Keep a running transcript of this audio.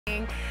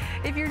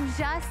If you're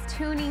just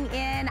tuning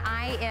in,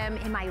 I am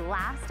in my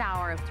last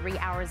hour of 3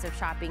 hours of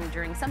shopping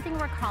during something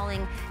we're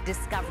calling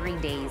Discovery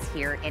Days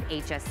here at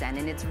HSN.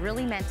 And it's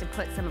really meant to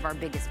put some of our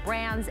biggest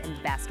brands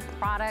and best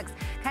products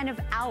kind of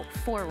out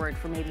forward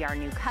for maybe our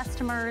new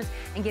customers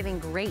and giving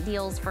great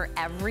deals for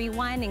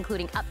everyone,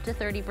 including up to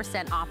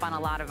 30% off on a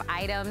lot of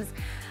items.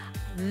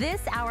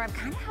 This hour, I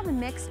kind of have a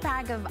mixed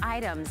bag of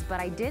items, but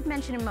I did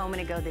mention a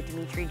moment ago that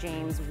Dimitri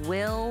James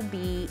will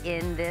be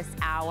in this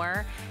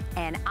hour.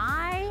 And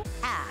I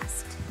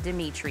asked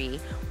Dimitri,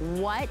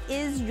 what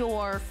is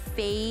your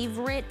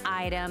favorite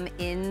item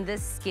in the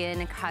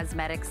skin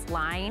cosmetics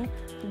line?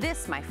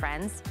 This, my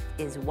friends,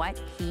 is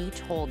what he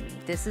told me.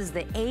 This is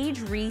the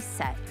Age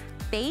Reset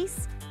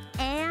Face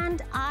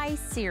and Eye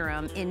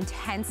Serum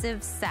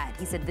Intensive Set.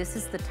 He said this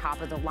is the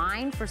top of the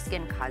line for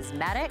skin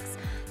cosmetics.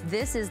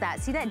 This is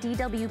that, see that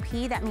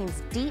DWP? That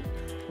means Deep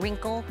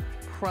Wrinkle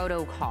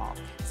Protocol.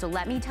 So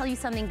let me tell you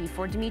something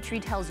before Dimitri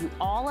tells you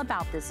all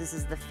about this. This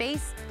is the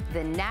face,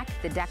 the neck,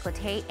 the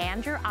décolleté,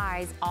 and your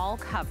eyes all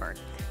covered.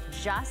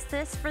 Just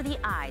this for the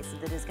eyes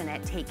that is gonna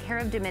take care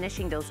of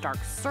diminishing those dark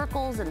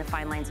circles and the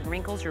fine lines and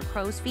wrinkles, your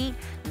crow's feet.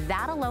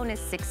 That alone is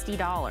 $60.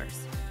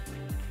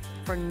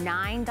 For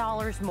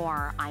 $9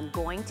 more, I'm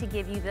going to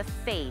give you the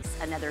face,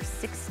 another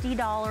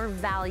 $60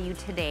 value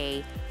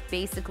today,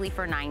 basically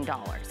for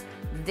 $9.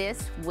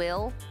 This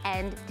will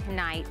end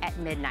tonight at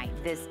midnight.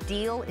 This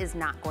deal is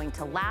not going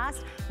to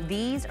last.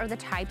 These are the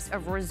types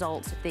of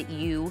results that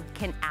you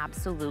can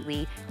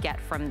absolutely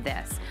get from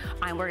this.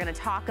 We're gonna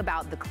talk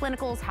about the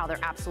clinicals, how they're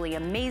absolutely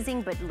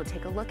amazing, but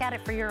take a look at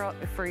it for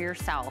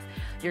yourself.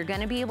 You're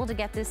gonna be able to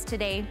get this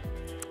today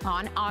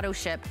on auto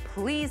ship.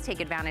 Please take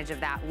advantage of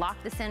that. Lock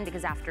this in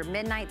because after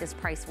midnight, this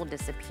price will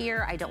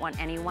disappear. I don't want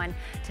anyone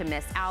to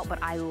miss out,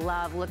 but I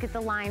love, look at the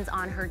lines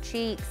on her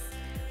cheeks.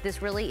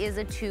 This really is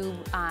a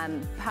tube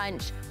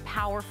punch,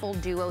 powerful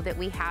duo that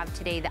we have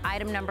today. The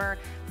item number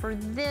for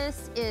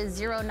this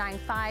is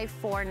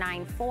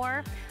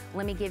 095494.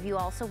 Let me give you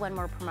also one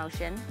more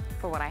promotion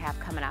for what I have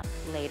coming up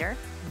later.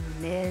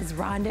 Ms.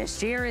 Rhonda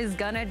Shear is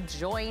gonna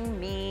join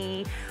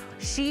me.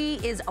 She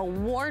is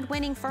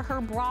award-winning for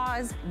her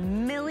bras,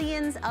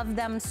 millions of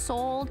them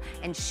sold,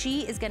 and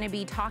she is gonna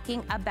be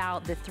talking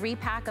about the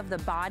 3-pack of the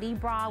body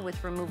bra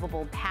with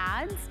removable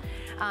pads.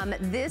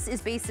 This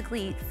is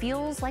basically,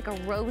 feels like a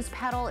rose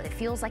petal. It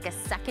feels like a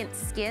second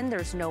skin.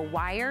 There's no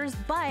wires,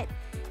 but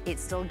it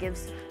still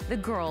gives the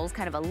girls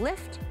kind of a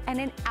lift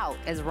and an out,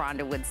 as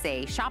Rhonda would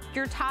say. Shop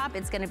your top.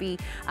 It's gonna be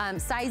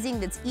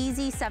sizing that's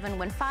easy,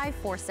 715,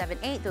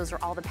 478. Those are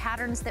all the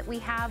patterns that we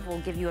have.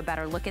 We'll give you a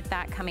better look at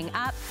that coming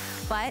up.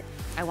 But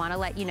I wanna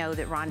let you know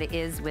that Rhonda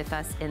is with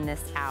us in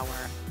this hour.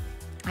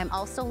 I'm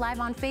also live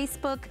on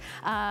Facebook.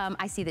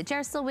 I see that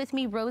Jer's still with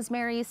me.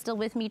 Rosemary is still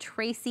with me.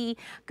 Tracy,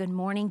 good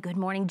morning, good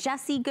morning.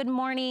 Jesse, good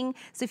morning.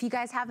 So if you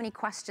guys have any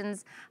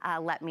questions,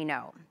 let me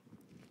know.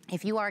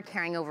 If you are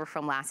carrying over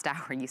from last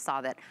hour, you saw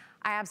that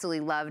I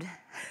absolutely loved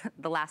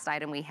the last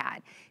item we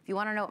had. If you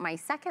wanna know what my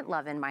second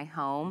love in my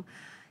home,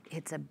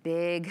 it's a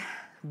big,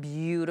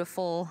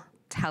 beautiful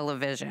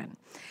television.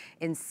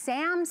 And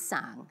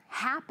Samsung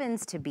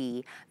happens to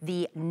be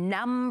the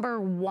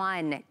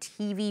 #1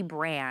 TV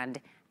brand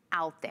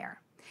out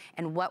there.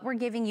 And what we're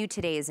giving you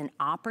today is an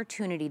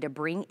opportunity to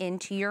bring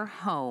into your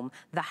home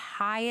the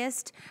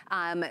highest,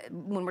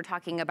 when we're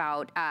talking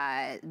about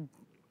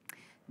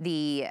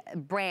the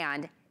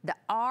brand, the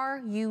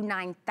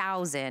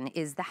RU9000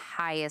 is the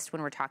highest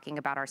when we're talking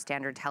about our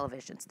standard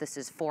televisions. This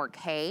is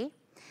 4K.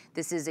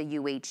 This is a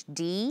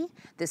UHD.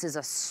 This is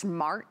a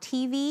smart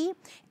TV.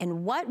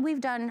 And what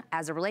we've done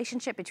as a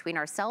relationship between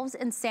ourselves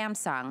and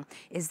Samsung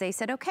is they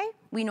said, okay,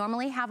 we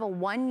normally have a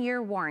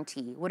 1-year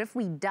warranty. What if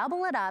we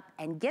double it up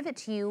and give it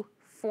to you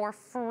for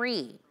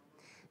free?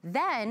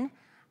 Then,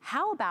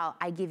 how about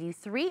I give you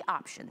 3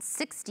 options,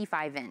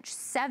 65-inch,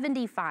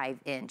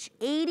 75-inch,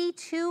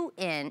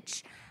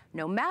 82-inch.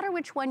 No matter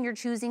which one you're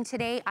choosing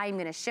today, I'm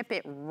gonna ship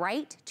it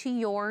right to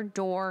your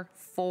door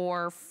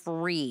for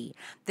free.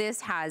 This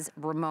has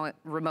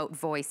remote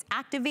voice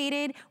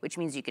activated, which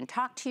means you can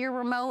talk to your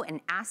remote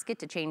and ask it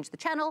to change the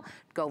channel,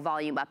 go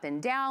volume up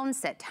and down,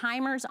 set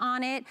timers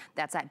on it.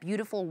 That's that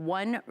beautiful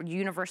one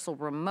universal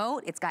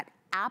remote. It's got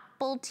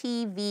Apple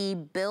TV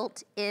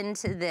built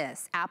into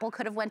this. Apple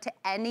could have went to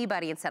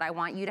anybody and said, I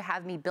want you to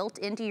have me built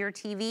into your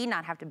TV,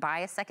 not have to buy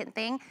a second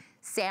thing.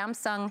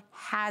 Samsung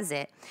has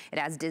it. It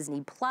has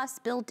Disney Plus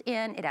built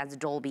in. It has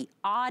Dolby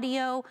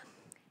Audio.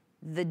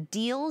 The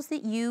deals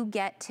that you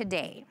get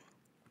today.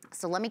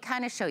 So let me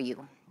kind of show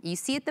you. You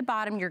see at the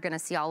bottom, you're gonna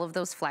see all of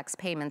those flex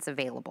payments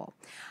available.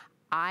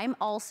 I'm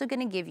also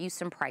gonna give you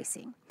some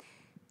pricing.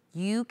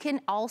 You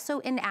can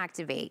also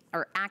activate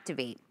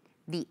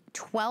the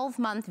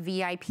 12-month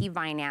VIP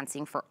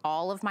financing for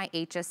all of my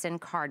HSN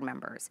card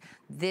members.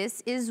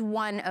 This is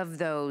one of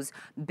those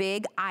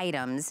big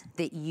items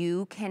that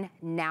you can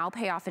now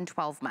pay off in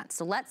 12 months.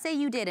 So let's say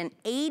you did an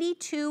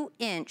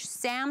 82-inch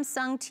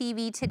Samsung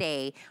TV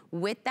today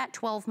with that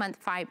 12-month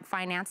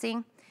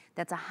financing.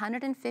 That's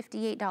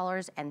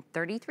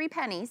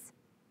 $158.33.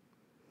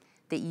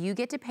 that you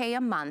get to pay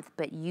a month,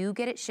 but you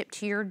get it shipped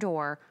to your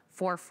door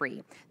for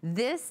free.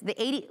 This, the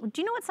 80,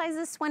 do you know what size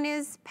this one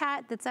is,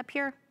 Pat, that's up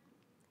here,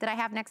 that I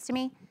have next to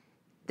me?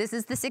 This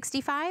is the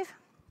 65?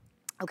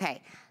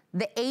 Okay.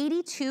 The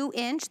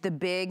 82-inch, the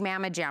big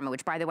Mama Jamma,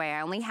 which by the way,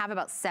 I only have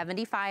about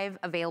 75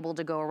 available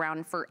to go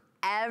around for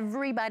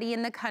everybody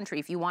in the country.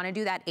 If you wanna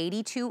do that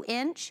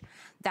 82-inch,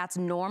 that's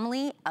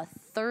normally a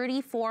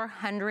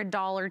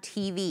 $3,400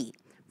 TV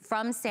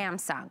from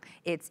Samsung.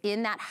 It's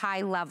in that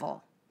high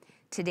level.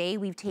 Today,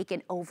 we've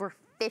taken over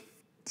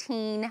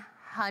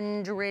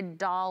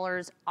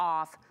 $1,500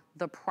 off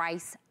the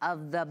price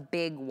of the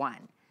big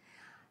one.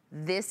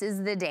 This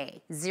is the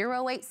day.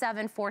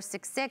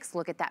 087466,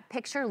 look at that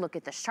picture, look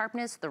at the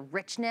sharpness, the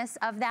richness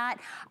of that.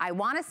 I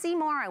wanna see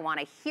more, I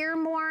wanna hear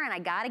more, and I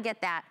gotta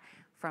get that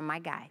from my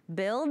guy,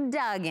 Bill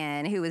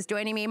Duggan, who is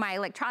joining me, my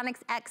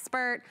electronics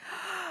expert.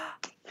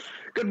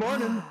 Good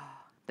morning.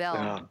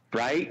 Bill.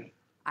 Right?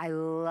 I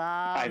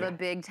love a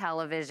big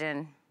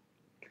television.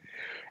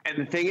 And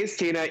the thing is,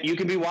 Tina, you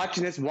can be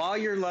watching this while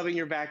you're loving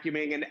your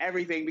vacuuming and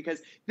everything,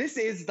 because this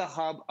is the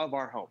hub of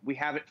our home. We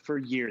have it for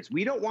years.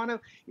 We don't want to,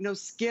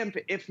 skimp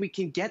if we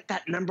can get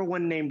that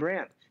 #1 name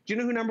brand. Do you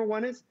know who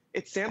 #1 is?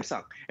 It's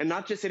Samsung. And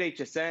not just at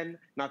HSN,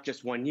 not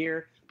just 1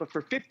 year, but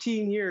for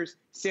 15 years,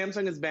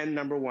 Samsung has been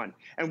 #1.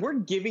 And we're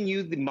giving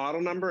you the model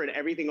number and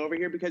everything over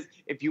here because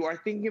if you are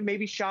thinking of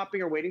maybe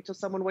shopping or waiting till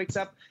someone wakes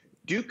up,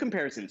 do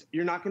comparisons.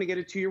 You're not going to get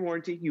a 2-year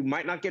warranty. You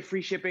might not get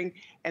free shipping.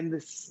 And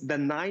the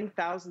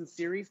 9000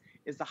 series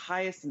is the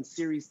highest in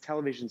series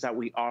televisions that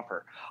we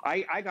offer.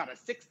 I got a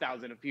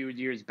 6000 a few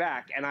years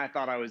back, and I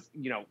thought I was,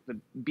 the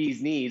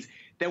bee's knees.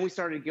 Then we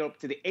started to go up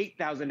to the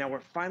 8000. Now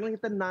we're finally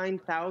at the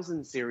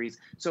 9000 series.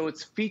 So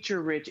it's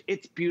feature rich.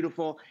 It's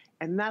beautiful.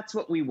 And that's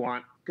what we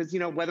want. Because,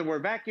 whether we're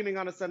vacuuming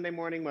on a Sunday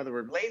morning, whether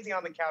we're lazy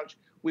on the couch,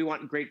 we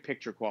want great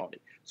picture quality.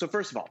 So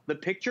first of all, the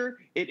picture,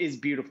 it is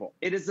beautiful.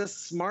 It is a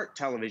smart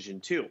television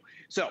too.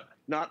 So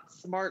not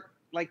smart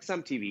like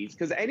some TVs,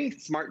 because any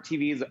smart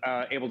TV is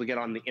able to get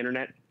on the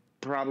internet,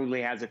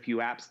 probably has a few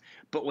apps.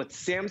 But with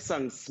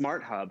Samsung's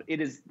Smart Hub,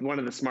 it is one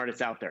of the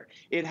smartest out there.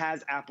 It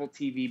has Apple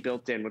TV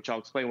built in, which I'll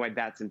explain why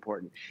that's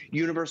important.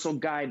 Universal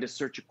guide to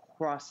search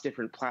across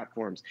different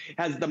platforms. It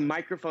has the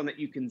microphone that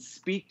you can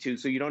speak to,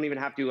 so you don't even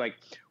have to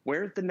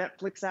where's the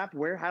Netflix app?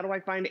 How do I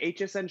find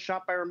HSN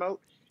Shop by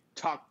Remote?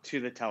 Talk to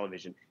the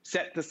television.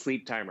 Set the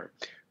sleep timer.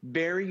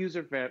 Very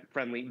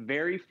user-friendly,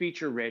 very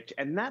feature-rich,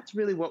 and that's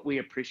really what we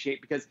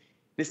appreciate because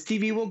this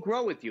TV will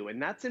grow with you,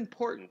 and that's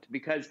important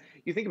because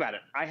you think about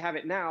it. I have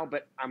it now,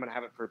 but I'm going to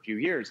have it for a few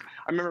years.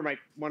 I remember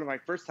one of my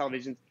first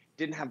televisions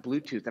didn't have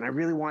Bluetooth, and I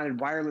really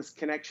wanted wireless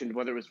connection,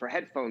 whether it was for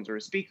headphones or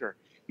a speaker.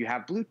 You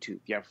have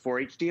Bluetooth. You have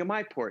 4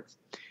 HDMI ports.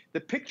 The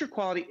picture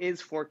quality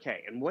is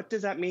 4K, and what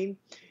does that mean?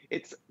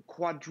 It's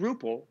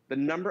quadruple the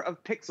number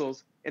of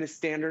pixels in a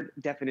standard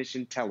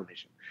definition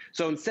television.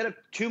 So instead of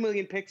 2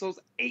 million pixels,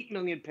 8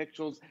 million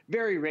pixels,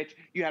 very rich.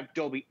 You have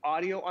Dolby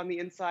Audio on the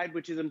inside,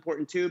 which is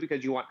important too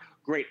because you want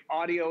great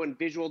audio and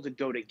visual to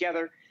go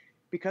together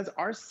because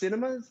our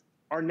cinemas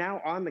are now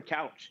on the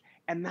couch.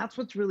 And that's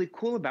what's really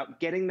cool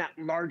about getting that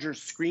larger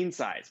screen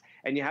size.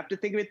 And you have to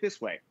think of it this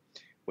way.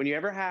 When you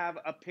ever have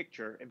a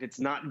picture, if it's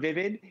not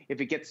vivid,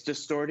 if it gets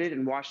distorted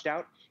and washed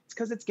out, it's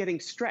because it's getting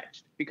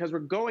stretched. Because we're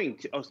going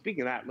to,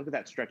 speaking of that, look at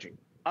that stretching,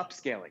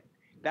 upscaling.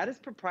 That is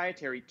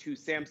proprietary to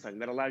Samsung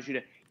that allows you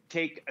to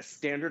take a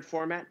standard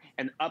format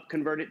and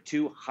convert it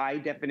to high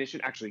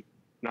definition, actually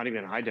not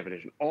even high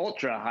definition,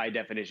 ultra high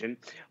definition,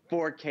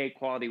 4K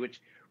quality,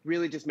 which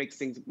really just makes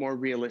things more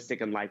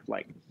realistic and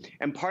lifelike.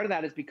 And part of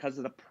that is because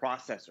of the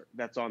processor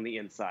that's on the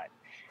inside.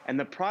 And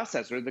the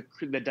processor,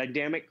 the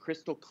dynamic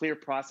crystal clear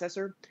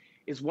processor,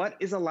 is what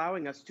is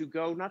allowing us to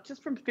go not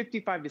just from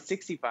 55 to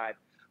 65,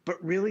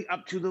 but really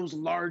up to those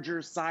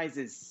larger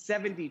sizes,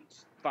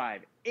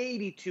 75,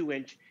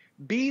 82-inch,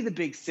 be the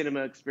big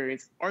cinema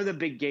experience or the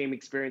big game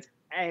experience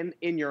and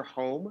in your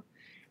home.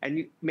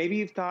 And maybe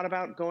you've thought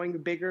about going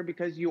bigger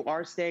because you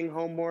are staying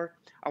home more.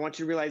 I want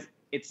you to realize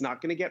it's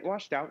not going to get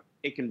washed out.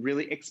 It can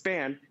really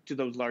expand to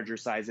those larger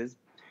sizes.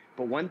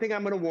 But one thing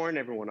I'm going to warn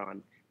everyone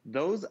on,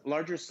 those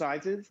larger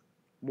sizes,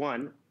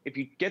 one, if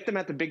you get them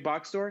at the big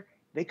box store,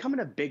 they come in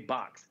a big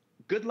box.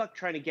 Good luck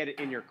trying to get it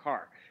in your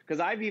car.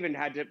 Because I've even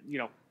had to,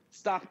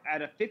 stop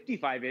at a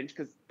 55-inch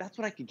because that's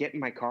what I could get in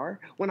my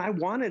car when I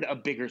wanted a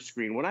bigger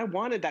screen, when I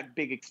wanted that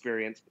big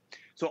experience.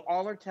 So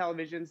all our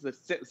televisions, the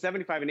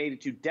 75 and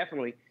 82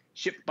 definitely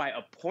shipped by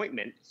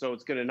appointment. So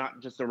it's going to not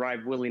just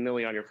arrive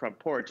willy-nilly on your front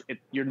porch.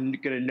 You're going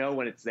to know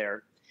when it's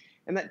there.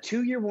 And that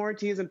 2-year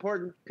warranty is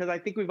important because I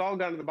think we've all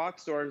gone to the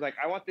box store and like,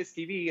 I want this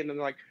TV. And then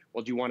they're like,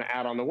 well, do you want to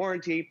add on the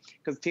warranty?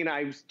 Because Tina,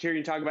 I was hearing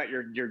you talk about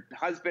your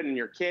husband and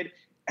your kid.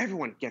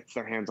 Everyone gets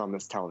their hands on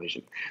this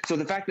television. So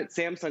the fact that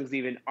Samsung's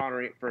even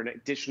honoring it for an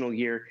additional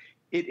year,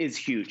 it is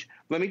huge.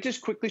 Let me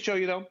just quickly show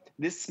you though,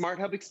 this Smart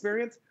Hub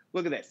experience.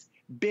 Look at this,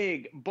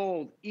 big,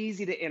 bold,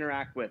 easy to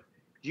interact with.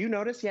 Do you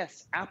notice?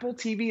 Yes, Apple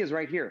TV is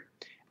right here.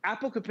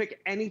 Apple could pick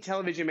any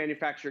television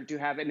manufacturer to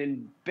have an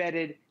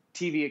embedded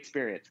TV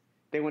experience.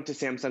 They went to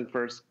Samsung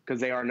first because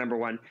they are number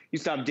one. You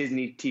still have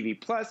Disney TV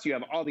Plus. You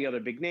have all the other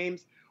big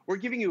names. We're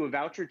giving you a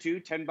voucher too,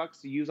 10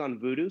 bucks to use on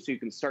Vudu so you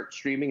can start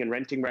streaming and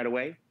renting right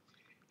away.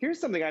 Here's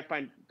something I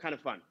find kind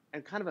of fun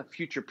and kind of a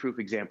future-proof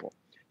example.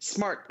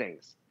 Smart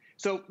things.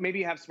 So maybe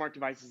you have smart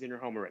devices in your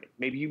home already.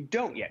 Maybe you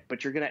don't yet,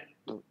 but you're going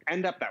to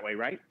end up that way,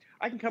 right?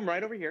 I can come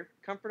right over here,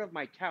 comfort of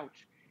my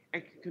couch,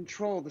 and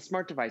control the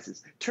smart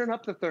devices. Turn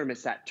up the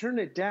thermostat, turn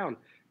it down,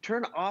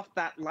 turn off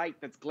that light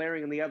that's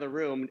glaring in the other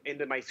room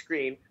into my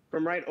screen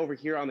from right over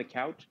here on the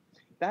couch.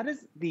 That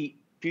is the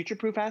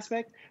future-proof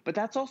aspect, but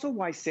that's also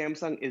why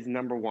Samsung is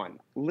number one.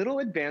 Little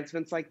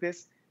advancements like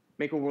this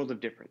make a world of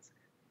difference.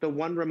 The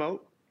one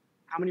remote,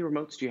 how many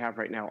remotes do you have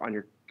right now on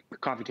your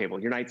coffee table,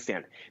 your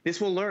nightstand? This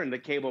will learn the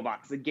cable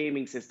box, the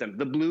gaming system,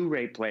 the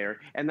Blu-ray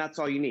player, and that's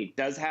all you need.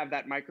 Does have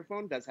that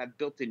microphone, does have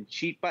built-in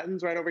cheat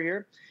buttons right over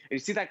here. And you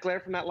see that glare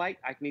from that light?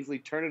 I can easily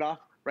turn it off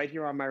right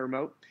here on my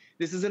remote.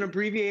 This is an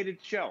abbreviated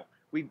show.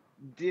 We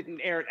didn't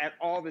air it at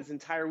all this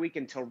entire week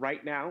until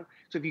right now.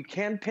 So if you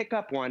can pick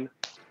up one,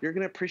 you're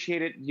going to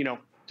appreciate it, you know,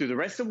 through the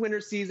rest of winter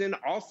season,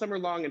 all summer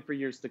long, and for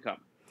years to come.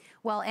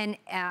 Well, and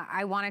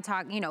I want to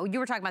talk, you know, you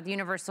were talking about the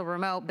universal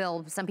remote,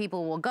 Bill. Some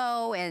people will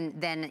go and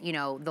then, you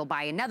know, they'll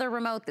buy another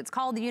remote that's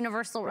called the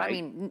universal. Right.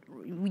 I mean,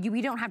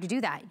 we don't have to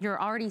do that.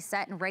 You're already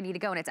set and ready to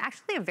go. And it's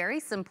actually a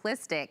very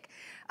simplistic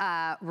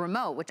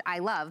remote, which I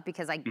love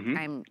because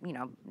I'm, you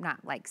know, not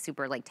like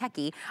super like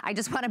techie. I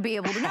just want to be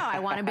able to know. I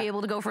want to be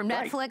able to go from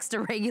Netflix to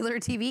regular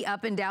TV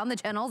up and down the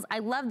channels. I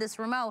love this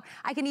remote.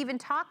 I can even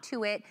talk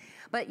to it.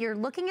 But you're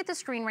looking at the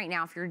screen right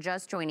now if you're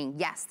just joining.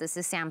 Yes, this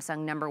is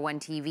Samsung #1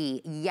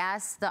 TV.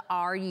 Yes, the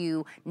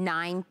RU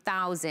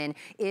 9000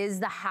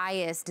 is the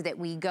highest that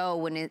we go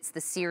when it's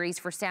the series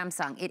for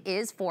Samsung. It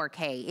is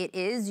 4K, it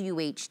is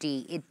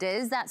UHD, it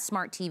does that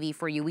smart TV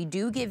for you. We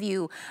do give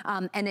you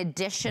an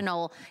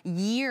additional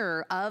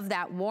year of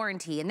that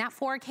warranty, and that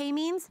 4K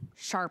means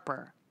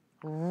sharper,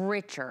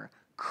 richer,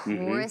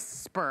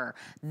 crisper.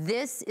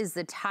 This is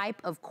the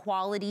type of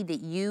quality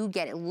that you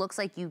get. It looks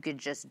like you could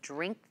just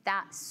drink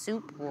that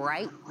soup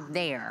right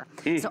there.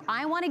 So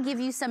I want to give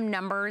you some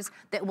numbers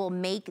that will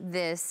make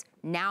this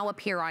now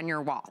appear on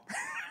your wall.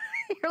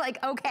 You're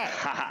like, okay,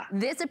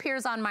 this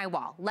appears on my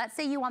wall. Let's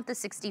say you want the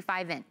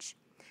 65-inch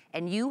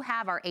and you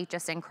have our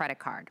HSN credit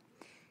card.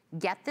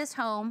 Get this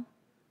home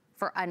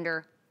for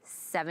under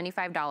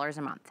 $75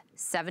 a month.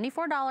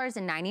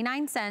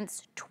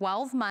 $74.99,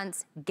 12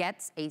 months,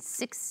 gets a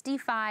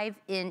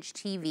 65-inch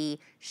TV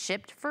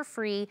shipped for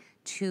free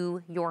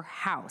to your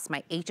house.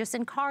 My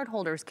HSN card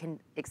holders can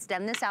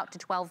extend this out to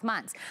 12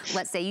 months.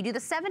 Let's say you do the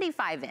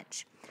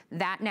 75-inch.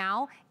 That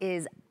now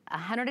is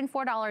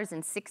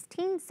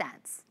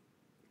 $104.16.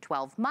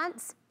 12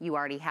 months, you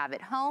already have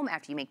it home.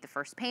 After you make the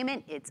first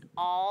payment, it's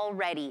all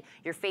ready.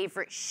 Your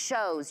favorite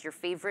shows, your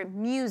favorite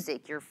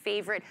music, your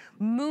favorite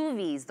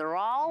movies, they're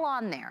all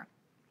on there.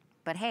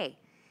 But hey,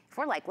 if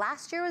we're like,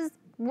 last year was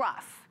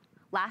rough.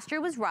 Last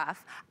year was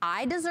rough.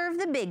 I deserve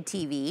the big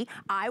TV.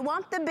 I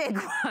want the big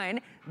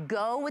one.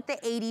 Go with the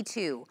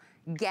 82.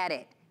 Get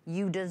it.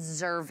 You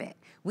deserve it.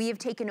 We have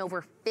taken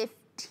over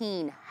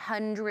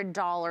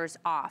 $1,500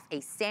 off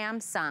a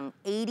Samsung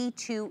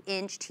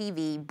 82-inch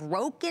TV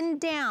broken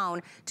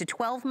down to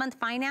 12-month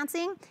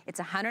financing.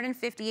 It's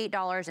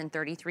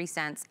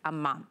 $158.33 a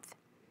month.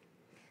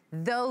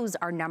 Those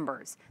are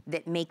numbers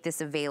that make this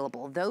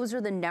available. Those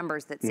are the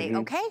numbers that say,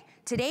 okay,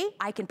 today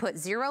I can put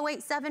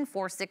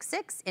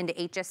 087466 into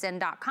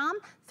hsn.com,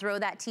 throw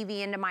that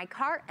TV into my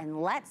cart, and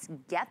let's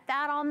get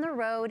that on the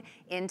road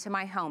into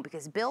my home,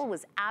 because Bill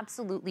was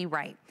absolutely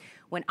right.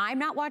 When I'm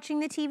not watching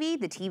the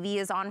TV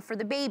is on for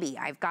the baby.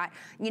 I've got,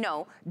 you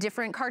know,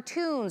 different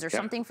cartoons or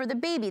something for the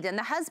baby. Then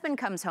the husband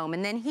comes home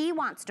and then he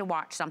wants to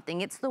watch something.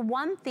 It's the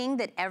one thing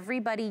that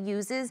everybody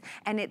uses,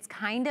 and it's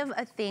kind of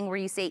a thing where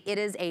you say it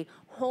is a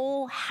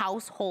whole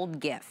household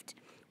gift.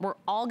 We're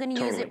all gonna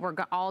use it. We're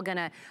all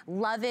gonna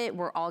love it.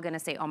 We're all gonna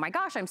say, oh my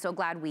gosh, I'm so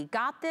glad we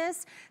got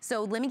this.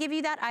 So let me give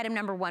you that item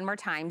number one more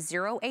time,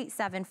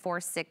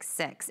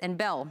 087466. And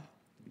Bill,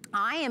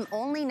 I am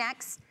only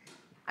next.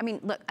 I mean,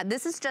 look,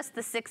 this is just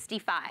the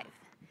 65.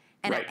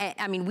 And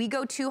I mean, we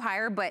go too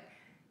higher, but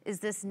is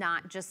this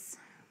not just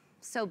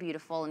so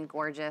beautiful and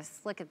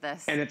gorgeous? Look at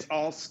this. And it's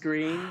all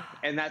screen,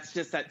 and that's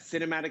just that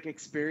cinematic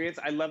experience.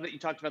 I love that you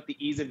talked about the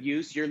ease of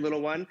use. Your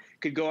little one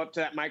could go up to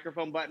that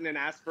microphone button and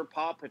ask for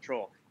Paw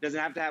Patrol. Doesn't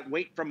have to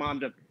wait for mom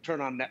to turn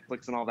on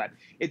Netflix and all that.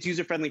 It's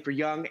user-friendly for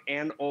young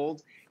and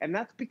old, and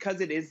that's because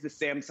it is the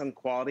Samsung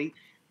quality.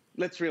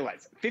 Let's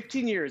realize,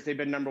 15 years they've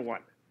been number one.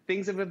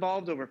 Things have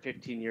evolved over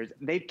 15 years.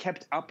 They've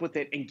kept up with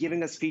it and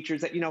giving us features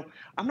that, you know,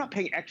 I'm not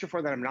paying extra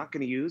for that I'm not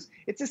going to use.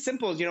 It's as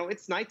simple as, you know,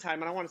 it's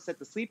nighttime and I want to set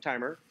the sleep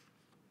timer.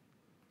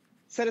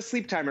 Set a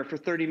sleep timer for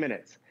 30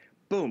 minutes.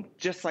 Boom,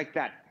 just like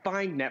that.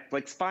 Find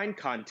Netflix, find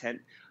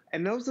content.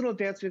 And those little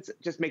advancements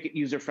just make it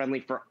user-friendly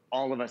for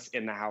all of us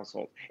in the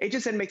household.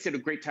 HSN makes it a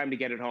great time to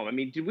get it home. I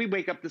mean, did we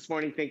wake up this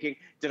morning thinking,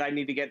 did I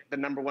need to get the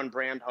 #1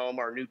 brand home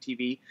or a new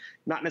TV?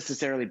 Not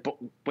necessarily, but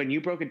when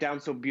you broke it down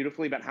so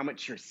beautifully about how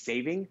much you're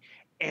saving,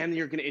 and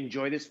you're gonna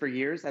enjoy this for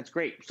years, that's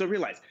great. So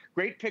realize,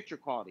 great picture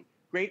quality,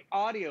 great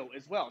audio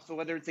as well. So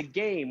whether it's a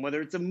game,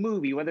 whether it's a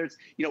movie, whether it's,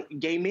 you know,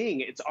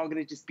 gaming, it's all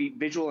gonna just be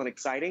visual and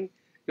exciting.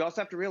 You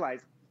also have to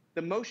realize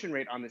the motion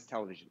rate on this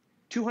television,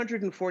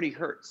 240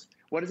 hertz.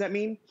 What does that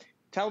mean?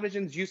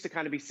 Televisions used to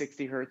kind of be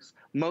 60 hertz.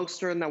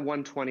 Most are in the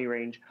 120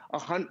 range.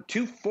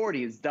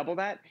 240 is double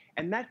that,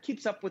 and that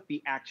keeps up with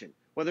the action.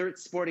 Whether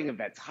it's sporting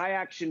events, high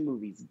action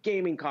movies,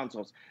 gaming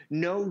consoles,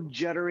 no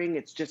juddering,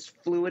 it's just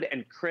fluid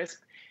and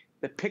crisp.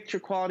 The picture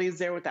quality is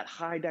there with that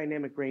high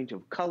dynamic range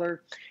of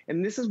color.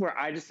 And this is where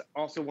I just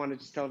also wanted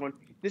to tell everyone,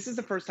 this is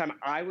the first time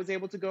I was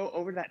able to go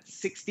over that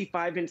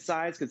 65-inch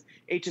size because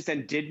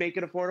HSN did make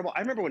it affordable. I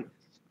remember when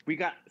we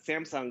got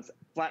Samsung's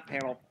flat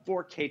panel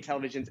 4K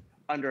televisions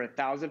under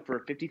 $1,000 for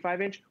a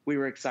 55-inch, we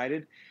were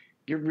excited.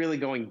 You're really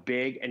going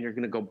big and you're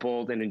gonna go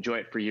bold and enjoy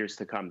it for years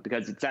to come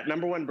because it's that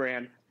 #1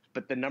 brand,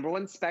 but the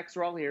 #1 specs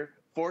are all here.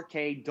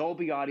 4K,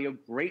 Dolby Audio,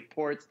 great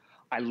ports.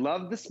 I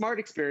love the smart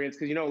experience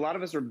because, you know, a lot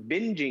of us are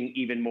binging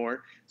even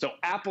more. So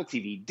Apple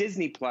TV,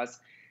 Disney Plus.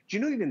 Do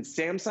you know even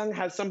Samsung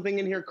has something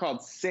in here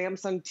called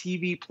Samsung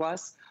TV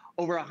Plus?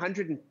 Over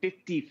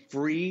 150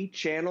 free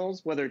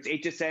channels, whether it's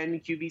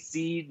HSN,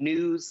 QVC,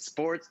 news,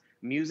 sports,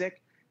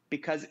 music,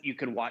 because you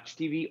can watch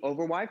TV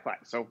over Wi-Fi.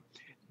 So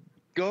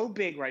go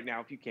big right now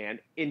if you can.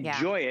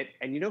 Enjoy it.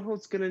 And you know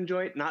who's going to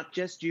enjoy it? Not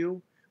just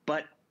you,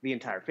 but the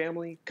entire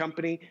family,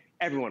 company,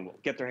 everyone will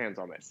get their hands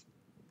on this.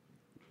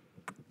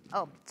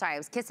 Oh, sorry, I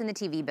was kissing the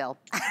TV, Bill.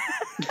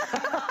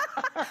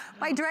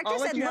 My director I'll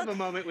said, let you look, have a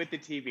moment with the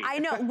TV. I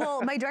know,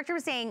 well, my director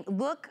was saying,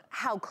 look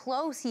how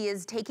close he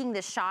is taking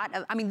this shot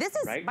of, I mean, this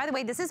is, right? By the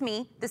way, this is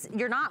me.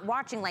 You're not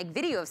watching like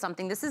video of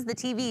something. This is the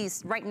TV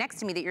right next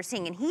to me that you're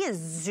seeing. And he is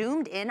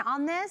zoomed in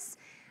on this,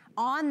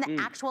 on the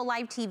actual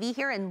live TV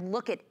here, and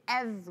look at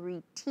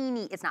every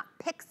teeny, it's not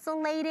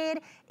pixelated.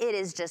 It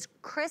is just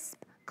crisp,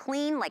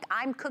 clean, like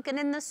I'm cooking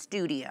in the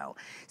studio.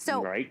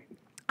 So right.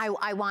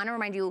 I want to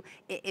remind you,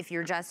 if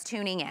you're just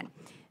tuning in,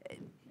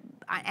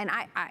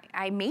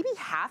 I maybe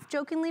half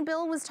jokingly,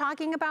 Bill was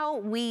talking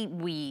about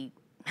we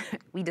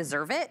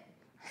deserve it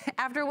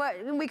after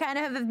what we kind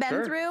of have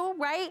been through,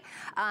 right?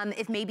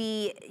 If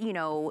maybe, you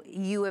know,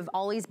 you have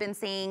always been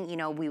saying, you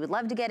know, we would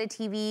love to get a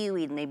TV,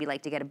 we'd maybe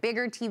like to get a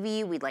bigger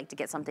TV, we'd like to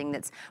get something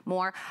that's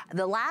more.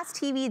 The last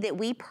TV that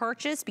we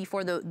purchased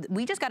before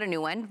we just got a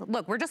new one.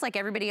 Look, we're just like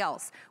everybody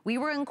else. We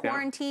were in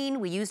quarantine,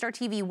 we used our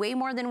TV way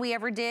more than we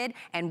ever did,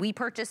 and we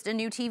purchased a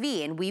new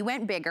TV, and we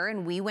went bigger,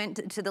 and we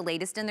went to the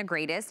latest and the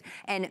greatest,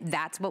 and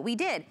that's what we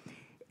did.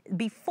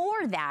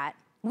 Before that,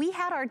 we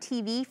had our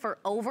TV for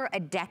over a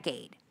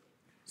decade.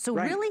 So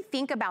really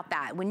think about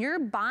that. When you're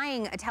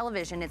buying a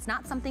television, it's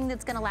not something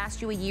that's gonna last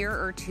you a year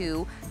or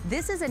two.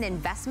 This is an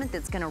investment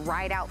that's gonna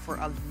ride out for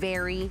a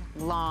very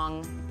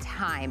long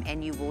time,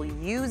 and you will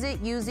use it,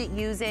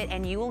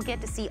 and you will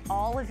get to see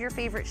all of your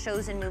favorite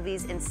shows and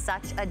movies in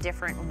such a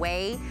different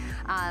way.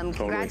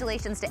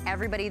 Congratulations to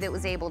everybody that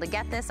was able to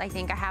get this. I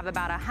think I have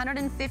about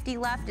 150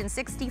 left in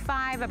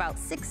 65, about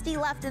 60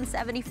 left in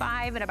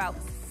 75, and about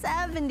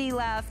 70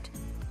 left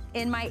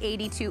in my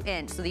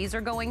 82-inch. So these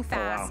are going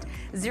fast.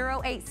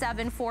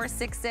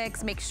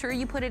 087466. Make sure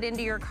you put it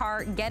into your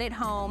cart, get it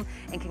home,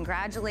 and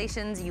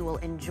congratulations, you will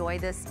enjoy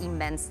this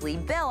immensely.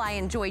 Bill, I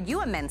enjoyed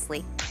you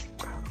immensely.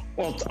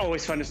 Well, it's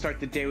always fun to start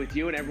the day with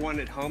you and everyone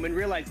at home, and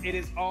realize it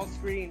is all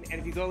screen, and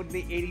if you go to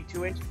the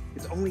 82-inch,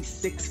 it's only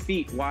 6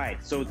 feet wide,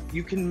 so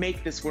you can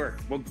make this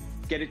work. We'll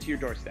get it to your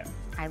doorstep.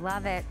 I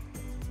love it.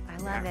 I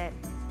love it.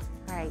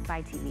 All right,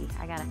 bye TV.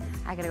 I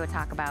gotta go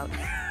talk about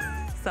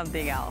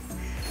something else.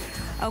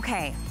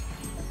 Okay,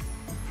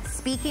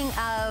 speaking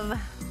of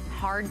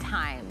hard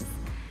times,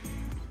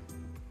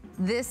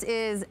 this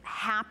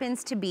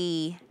happens to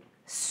be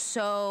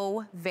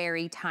so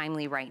very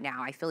timely right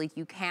now. I feel like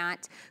you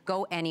can't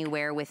go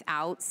anywhere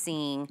without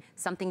seeing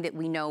something that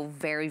we know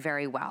very,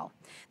 very well,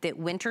 that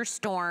winter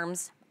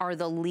storms are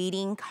the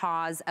leading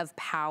cause of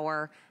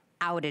power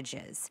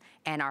outages.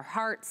 And our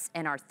hearts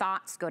and our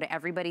thoughts go to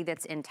everybody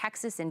that's in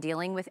Texas and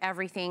dealing with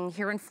everything.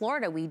 Here in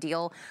Florida, we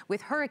deal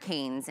with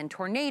hurricanes and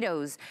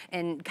tornadoes.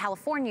 In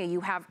California,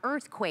 you have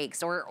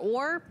earthquakes,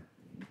 or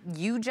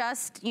you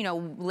just, you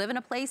know, live in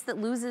a place that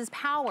loses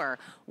power.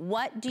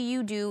 What do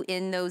you do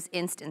in those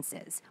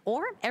instances?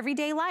 Or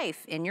everyday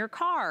life, in your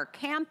car,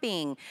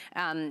 camping,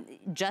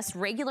 just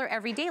regular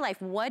everyday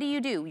life. What do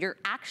you do? Your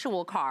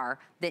actual car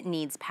that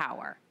needs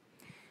power.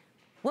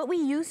 What we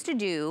used to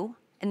do,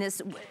 and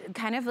this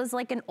kind of was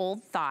like an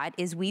old thought,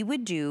 is we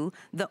would do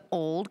the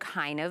old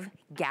kind of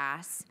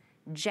gas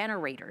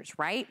generators,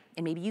 right?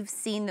 And maybe you've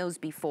seen those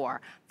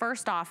before.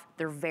 First off,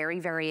 they're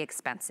very, very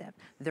expensive.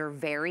 They're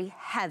very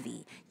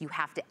heavy. You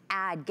have to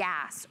add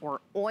gas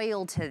or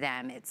oil to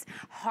them. It's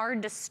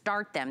hard to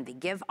start them. They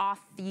give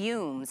off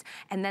fumes.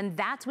 And then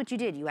that's what you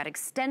did. You had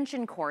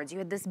extension cords. You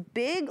had this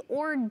big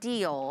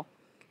ordeal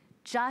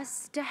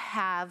just to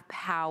have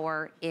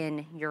power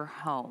in your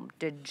home,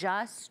 to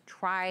just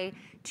try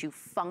to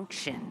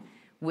function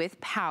with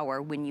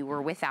power when you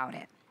were without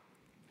it.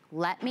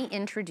 let me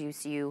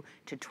introduce you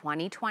to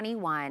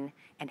 2021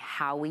 and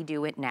how we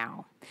do it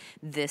now.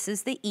 This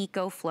is the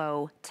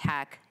EcoFlow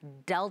Tech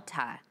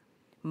Delta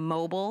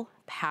Mobile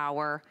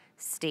Power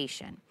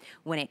Station.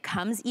 When it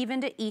comes even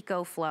to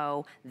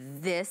EcoFlow,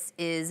 this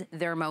is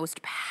their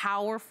most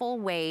powerful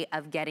way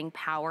of getting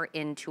power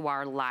into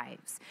our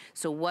lives.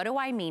 So what do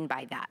I mean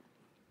by that?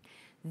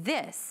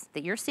 This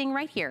that you're seeing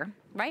right here,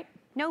 right?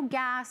 No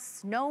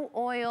gas, no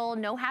oil,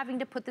 no having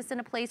to put this in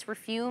a place where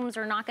fumes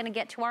are not gonna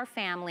get to our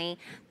family.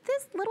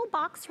 This little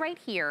box right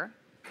here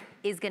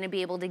is gonna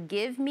be able to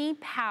give me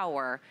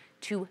power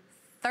to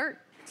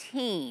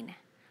 13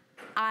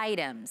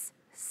 items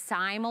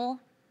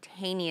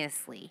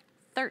simultaneously.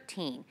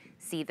 13.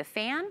 See the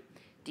fan?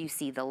 Do you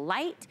see the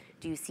light?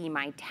 Do you see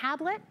my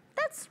tablet?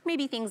 That's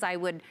maybe things I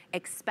would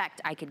expect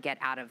I could get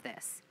out of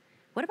this.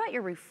 What about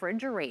your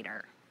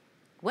refrigerator?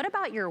 What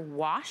about your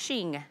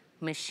washing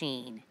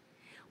machine?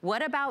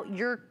 What about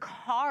your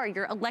car,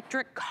 your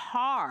electric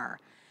car?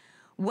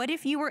 What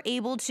if you were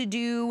able to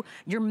do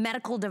your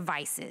medical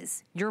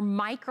devices, your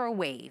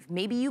microwave?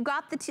 Maybe you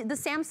got the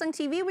Samsung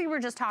TV we were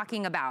just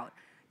talking about.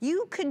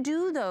 You could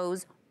do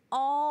those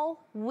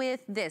all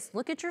with this.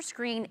 Look at your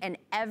screen and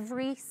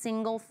every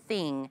single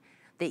thing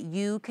that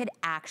you could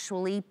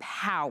actually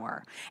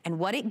power. And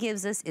what it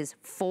gives us is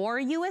 4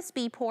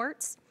 USB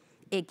ports.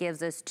 It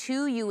gives us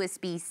 2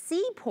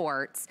 USB-C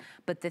ports,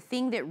 but the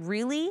thing that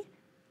really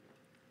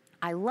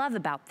I love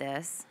about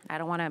this, I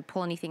don't wanna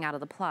pull anything out of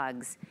the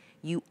plugs,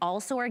 you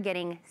also are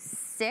getting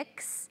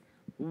 6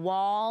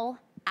 wall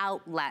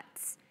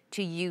outlets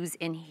to use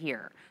in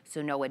here.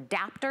 So no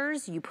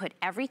adapters, you put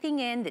everything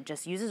in that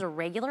just uses a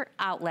regular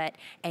outlet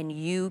and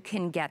you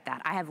can get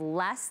that. I have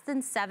less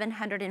than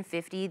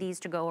 750 of these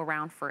to go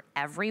around for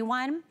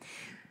everyone.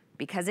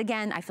 Because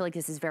again, I feel like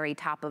this is very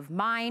top of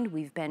mind.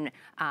 We've been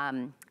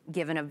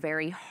given a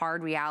very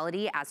hard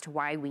reality as to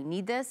why we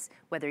need this.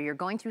 Whether you're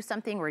going through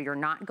something or you're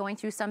not going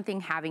through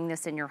something, having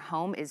this in your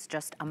home is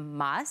just a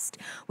must.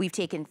 We've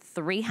taken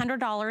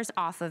 $300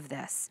 off of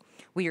this.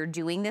 We are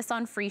doing this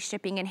on free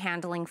shipping and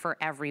handling for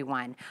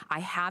everyone. I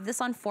have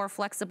this on 4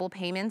 flexible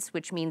payments,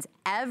 which means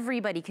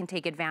everybody can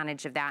take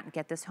advantage of that and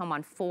get this home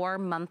on 4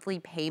 monthly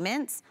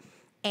payments.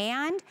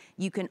 And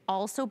you can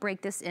also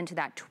break this into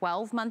that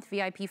 12-month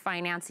VIP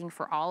financing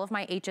for all of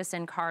my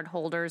HSN card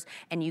holders,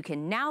 and you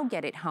can now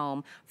get it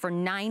home for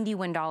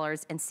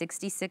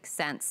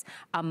 $91.66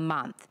 a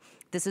month.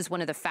 This is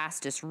one of the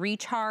fastest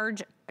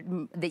recharge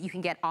that you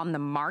can get on the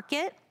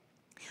market.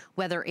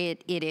 Whether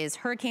it is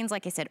hurricanes,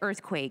 like I said,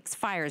 earthquakes,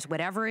 fires,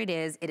 whatever it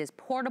is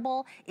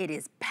portable, it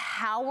is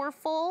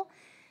powerful.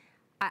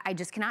 I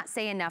just cannot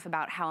say enough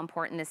about how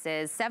important this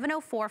is.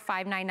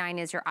 704-599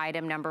 is your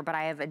item number, but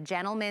I have a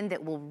gentleman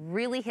that will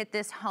really hit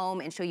this home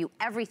and show you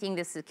everything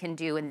this can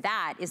do, and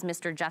that is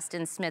Mr.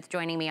 Justin Smith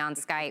joining me on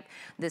Skype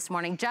this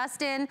morning.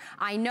 Justin,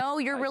 I know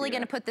you're really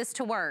gonna put this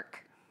to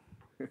work.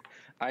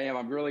 I am.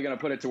 I'm really going to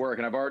put it to work,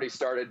 and I've already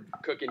started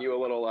cooking you a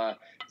little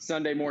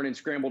Sunday morning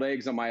scrambled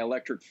eggs on my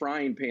electric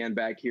frying pan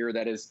back here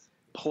that is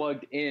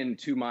plugged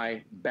into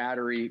my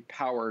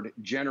battery-powered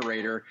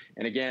generator.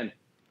 And again,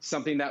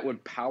 something that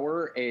would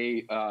power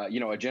a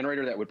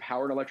generator that would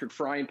power an electric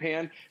frying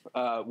pan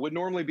would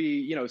normally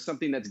be,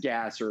 something that's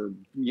gas or,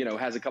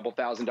 has a couple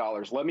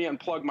 $1,000s. Let me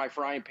unplug my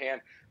frying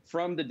pan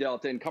from the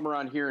Delta and come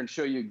around here and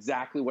show you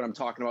exactly what I'm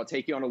talking about,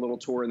 take you on a little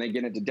tour and then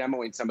get into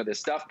demoing some of this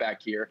stuff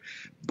back here.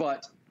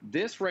 But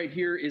this right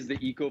here is the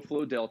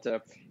EcoFlow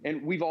Delta.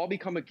 And we've all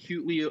become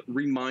acutely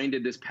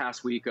reminded this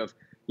past week of,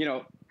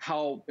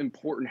 how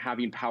important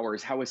having power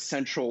is, how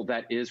essential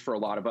that is for a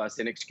lot of us.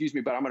 And excuse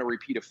me, but I'm going to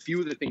repeat a few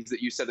of the things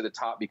that you said at the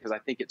top, because I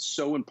think it's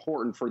so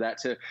important for that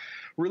to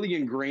really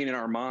ingrain in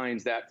our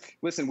minds that,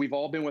 listen, we've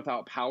all been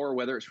without power,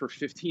 whether it's for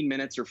 15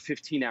 minutes or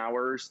 15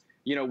 hours.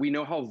 We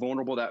know how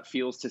vulnerable that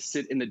feels to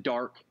sit in the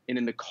dark and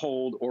in the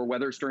cold, or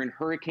whether it's during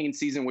hurricane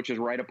season, which is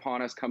right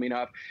upon us coming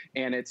up,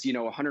 and it's,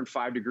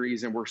 105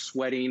 degrees and we're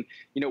sweating.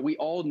 We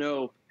all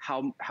know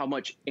how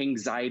much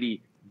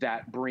anxiety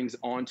that brings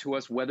onto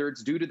us, whether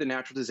it's due to the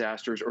natural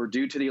disasters or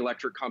due to the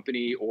electric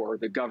company or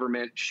the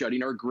government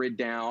shutting our grid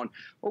down,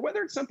 or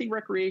whether it's something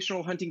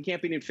recreational, hunting,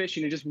 camping, and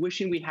fishing, and just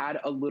wishing we had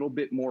a little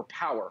bit more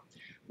power.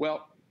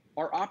 Well,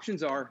 our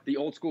options are the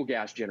old school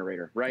gas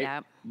generator, right?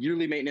 Yep.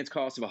 Yearly maintenance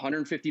cost of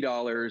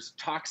 $150,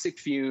 toxic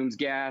fumes,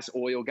 gas,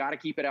 oil, got to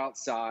keep it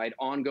outside,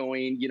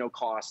 ongoing,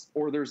 costs.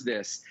 Or there's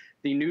this,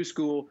 the new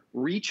school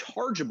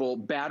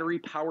rechargeable battery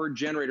powered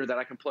generator that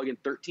I can plug in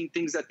 13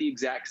 things at the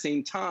exact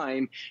same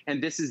time.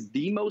 And this is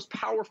the most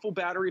powerful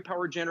battery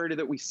powered generator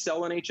that we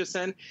sell in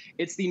HSN.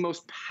 It's the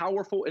most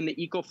powerful in the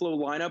EcoFlow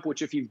lineup,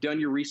 which if you've done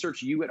your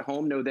research, you at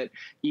home know that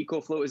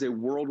EcoFlow is a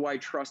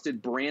worldwide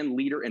trusted brand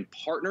leader and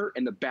partner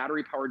in the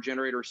battery powered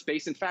generator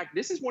space. In fact,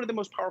 this is one of the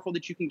most powerful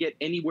that you can get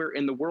anywhere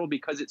in the world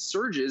because it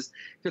surges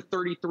to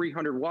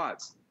 3,300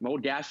 watts. My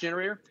old gas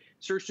generator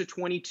surge to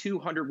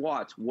 2,200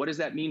 watts. What does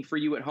that mean for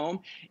you at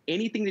home?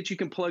 Anything that you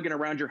can plug in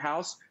around your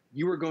house,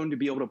 you are going to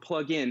be able to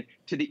plug in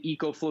to the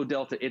EcoFlow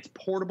Delta. It's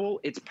portable,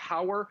 it's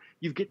power.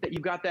 You've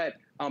got that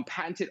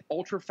patented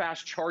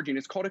ultra-fast charging.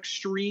 It's called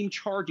extreme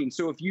charging.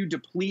 So if you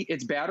deplete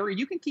its battery,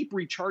 you can keep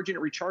recharging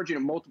it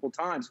multiple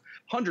times,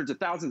 hundreds of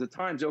thousands of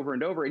times over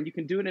and over, and you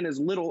can do it in as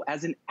little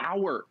as an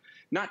hour,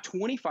 not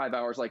 25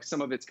 hours like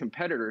some of its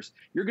competitors.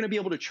 You're going to be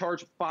able to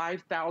charge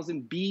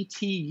 5,000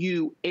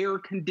 BTU air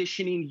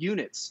conditioning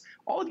units,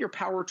 all of your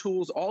power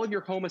tools, all of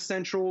your home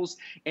essentials,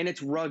 and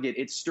it's rugged,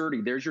 it's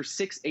sturdy. There's your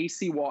 6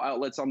 AC wall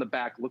outlets on the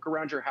back. Look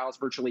around your house,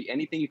 virtually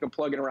anything you can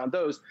plug in around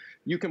those,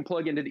 you can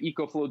plug into the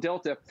EcoFlow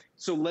Delta.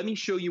 So let me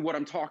show you what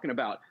I'm talking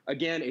about.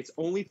 Again, it's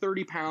only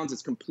 30 pounds.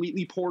 It's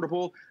completely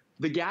portable.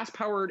 The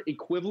gas-powered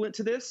equivalent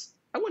to this,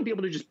 I wouldn't be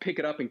able to just pick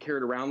it up and carry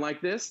it around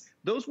like this.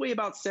 Those weigh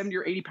about 70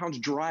 or 80 pounds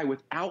dry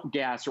without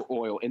gas or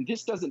oil, and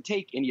this doesn't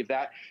take any of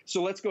that.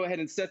 So let's go ahead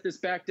and set this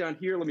back down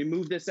here. Let me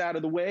move this out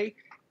of the way.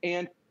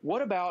 And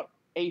what about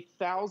a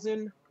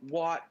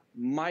 1,000-watt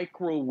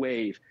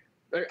microwave?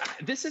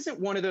 This isn't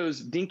one of those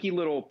dinky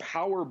little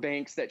power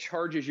banks that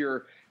charges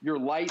your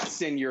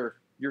lights and your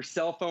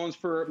cell phones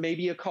for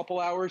maybe a couple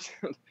hours.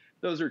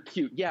 Those are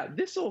cute. Yeah,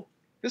 this'll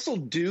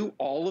do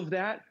all of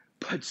that,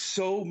 but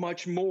so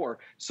much more.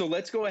 So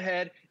let's go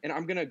ahead, and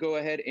I'm gonna go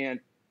ahead and,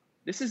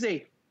 this is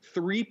a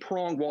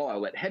 3-prong wall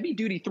outlet, heavy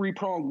duty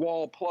 3-prong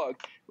wall plug.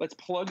 Let's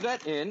plug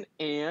that in,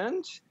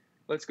 and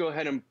let's go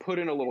ahead and put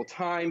in a little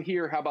time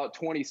here. How about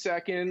 20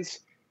 seconds?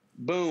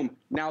 Boom,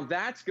 now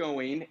that's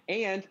going.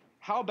 And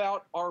how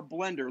about our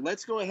blender?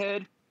 Let's go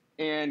ahead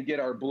and get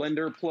our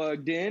blender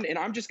plugged in, and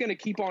I'm just gonna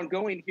keep on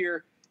going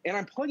here, and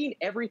I'm plugging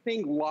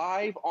everything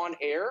live on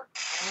air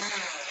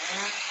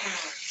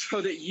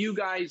so that you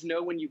guys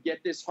know when you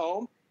get this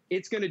home,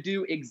 it's going to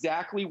do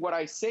exactly what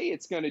I say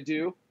it's going to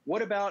do.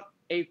 What about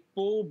a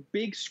full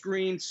big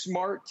screen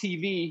smart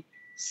TV,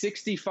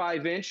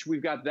 65-inch?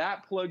 We've got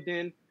that plugged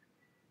in,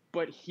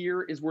 but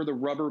here is where the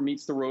rubber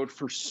meets the road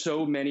for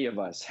so many of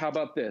us. How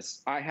about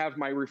this? I have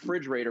my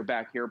refrigerator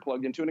back here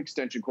plugged into an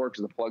extension cord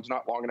because the plug's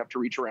not long enough to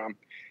reach around.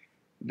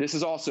 This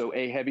is also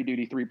a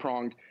heavy-duty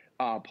 3-pronged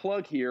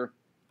plug here.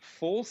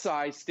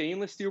 Full-size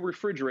stainless steel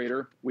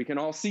refrigerator. We can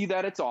all see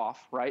that it's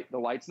off, right? The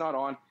light's not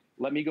on.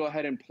 Let me go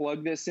ahead and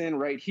plug this in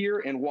right here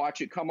and watch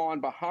it come on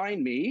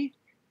behind me.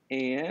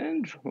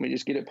 And let me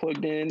just get it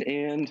plugged in.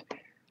 And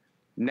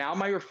now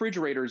my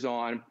refrigerator's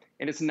on.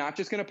 And it's not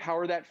just going to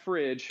power that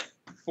fridge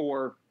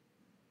for,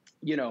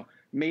 you know,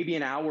 maybe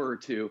an hour or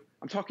two.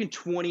 I'm talking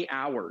 20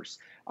 hours.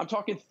 I'm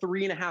talking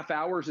 3.5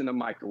 hours in the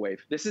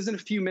microwave. This isn't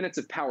a few minutes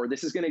of power.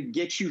 This is going to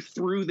get you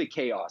through the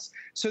chaos.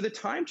 So the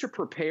time to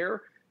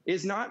prepare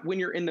is not when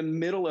you're in the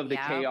middle of the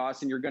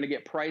chaos and you're going to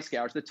get price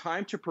gouged. The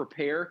time to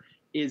prepare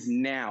is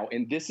now.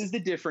 And this is the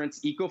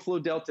difference,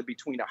 EcoFlow Delta,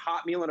 between a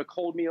hot meal and a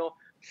cold meal,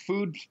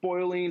 food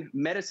spoiling,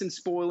 medicine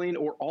spoiling,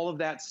 or all of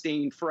that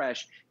staying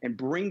fresh, and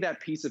bring that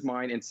peace of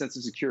mind and sense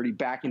of security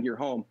back into your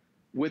home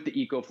with the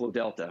EcoFlow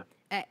Delta.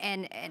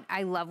 And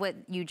I love what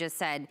you just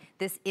said.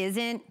 This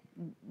isn't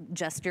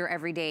just your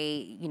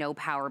everyday, you know,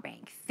 power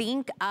bank.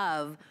 Think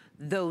of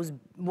those,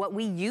 what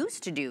we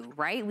used to do,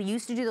 right? We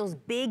used to do those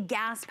big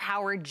gas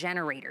powered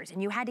generators,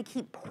 and you had to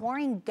keep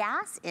pouring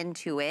gas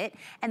into it.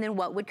 And then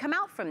what would come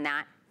out from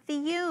that?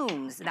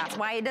 Fumes. That's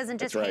why it doesn't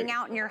just hang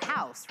out in your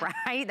house,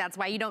 right? That's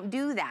why you don't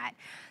do that.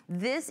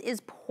 This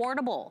is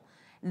portable.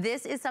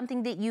 This is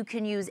something that you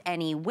can use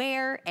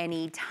anywhere,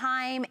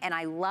 anytime, and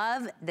I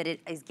love that it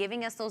is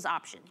giving us those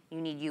options.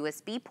 You need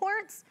USB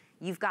ports,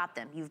 you've got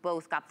them. You've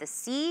both got the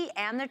C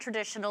and the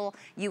traditional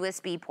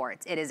USB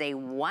ports. It is a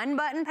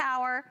 1-button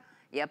power.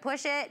 You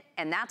push it,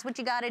 and that's what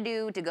you gotta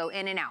do to go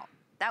in and out.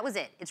 That was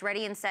it. It's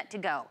ready and set to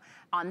go.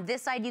 On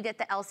this side, you get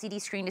the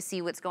LCD screen to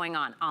see what's going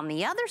on. On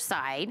the other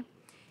side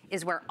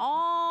is where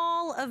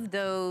all of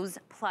those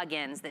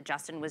plugins that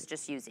Justin was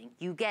just using,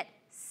 you get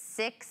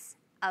 6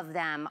 of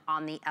them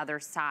on the other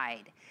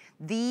side.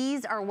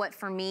 These are what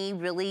for me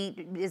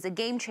really is a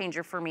game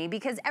changer for me,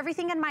 because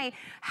everything in my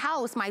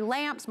house, my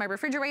lamps, my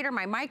refrigerator,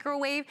 my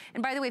microwave,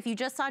 and by the way, if you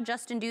just saw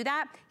Justin do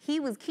that, he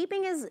was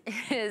keeping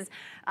his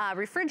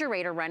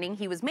refrigerator running,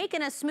 he was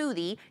making a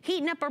smoothie,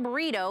 heating up a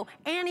burrito,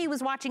 and he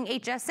was watching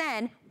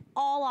HSN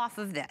all off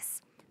of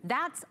this.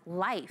 That's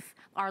life.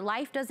 Our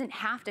life doesn't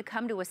have to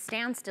come to a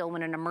standstill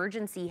when an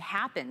emergency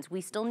happens.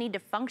 We still need to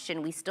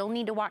function. We still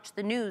need to watch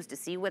the news to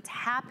see what's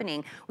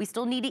happening. We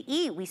still need to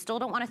eat. We still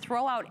don't want to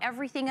throw out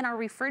everything in our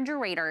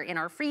refrigerator, in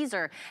our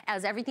freezer,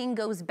 as everything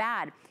goes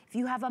bad. If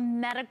you have a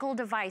medical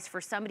device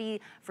for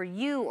somebody, for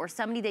you or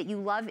somebody that you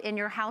love in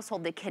your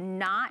household that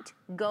cannot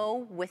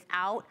go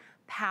without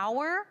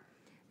power,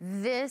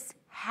 this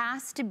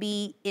has to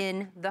be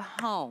in the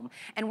home.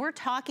 And we're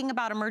talking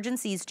about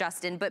emergencies,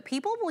 Justin, but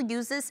people will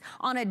use this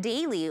on a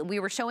daily. We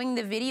were showing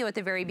the video at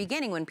the very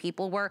beginning when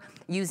people were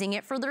using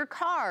it for their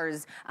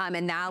cars.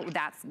 And now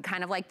that's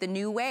kind of like the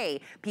new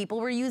way.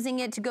 People were using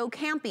it to go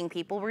camping.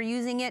 People were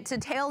using it to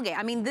tailgate.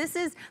 I mean, this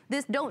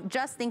don't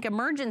just think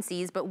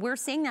emergencies, but we're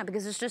seeing that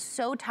because it's just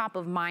so top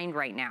of mind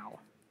right now.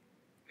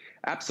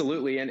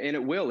 Absolutely, and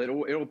it will.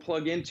 It'll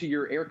plug into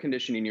your air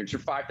conditioning units,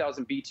 your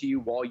 5,000 BTU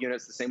wall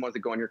units, the same ones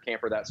that go on your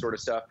camper, that sort of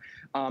stuff.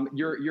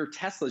 Your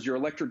Teslas, your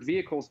electric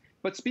vehicles.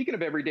 But speaking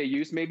of everyday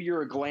use, maybe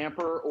you're a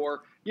glamper,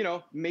 or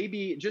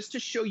maybe just to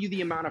show you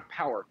the amount of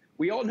power.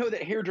 We all know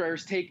that hair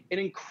dryers take an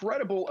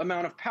incredible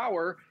amount of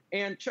power,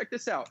 and check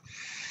this out.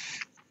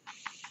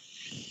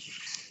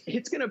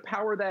 It's going to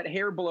power that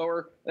hair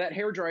blower, that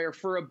hair dryer,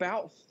 for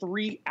about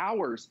 3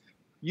 hours.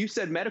 You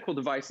said medical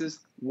devices.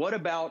 What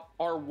about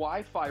our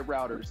Wi-Fi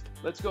routers?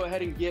 Let's go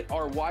ahead and get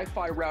our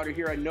Wi-Fi router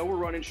here. I know we're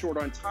running short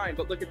on time,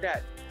 but look at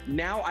that.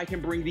 Now I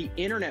can bring the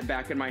internet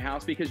back in my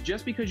house, because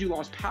just because you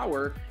lost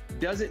power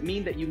doesn't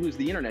mean that you lose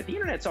the internet. The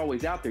internet's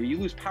always out there. You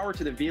lose power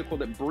to the vehicle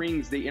that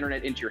brings the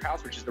internet into your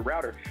house, which is the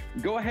router.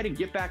 Go ahead and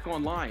get back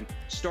online.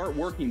 Start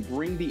working.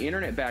 Bring the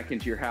internet back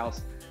into your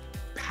house.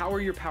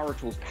 Power your power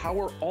tools,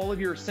 power all of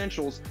your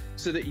essentials,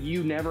 so that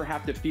you never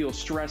have to feel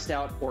stressed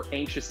out or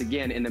anxious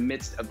again in the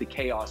midst of the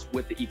chaos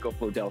with the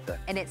EcoFlow Delta.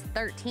 And it's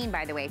 13,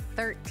 by the way,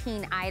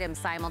 13 items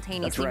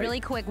simultaneously. That's right.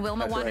 Really quick,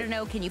 Wilma wanted to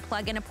know, can you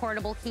plug in a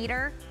portable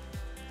heater?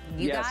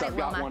 Yes, I've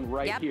got one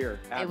right here.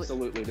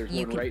 Absolutely, there's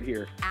one right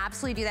here.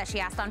 Absolutely do that. She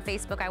asked on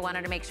Facebook. I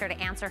wanted to make sure to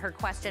answer her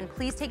question.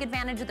 Please take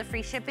advantage of the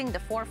free shipping, the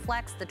 4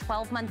 Flex, the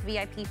 12-month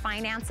VIP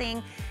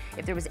financing.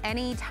 If there was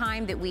any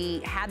time that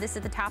we had this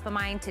at the top of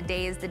mind,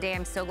 today is the day.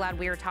 I'm so glad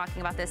we were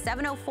talking about this.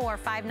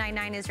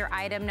 704-599 is your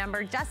item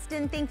number.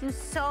 Justin, thank you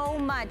so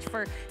much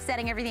for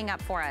setting everything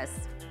up for us.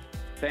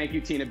 Thank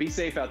you, Tina. Be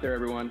safe out there,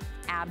 everyone.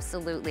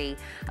 Absolutely.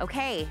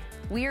 Okay,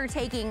 we are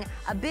taking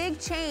a big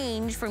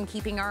change from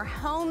keeping our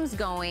homes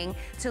going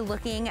to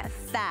looking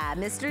fab.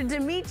 Mr.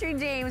 Dimitri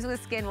James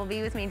with Skin will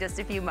be with me in just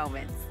a few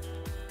moments.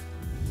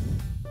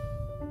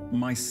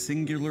 My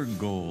singular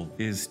goal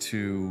is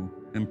to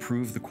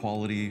improve the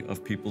quality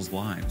of people's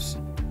lives.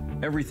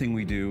 Everything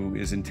we do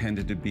is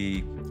intended to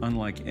be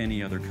unlike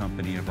any other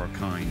company of our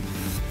kind.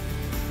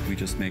 We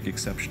just make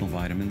exceptional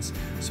vitamins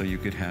so you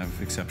could have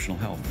exceptional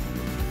health.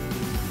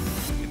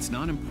 It's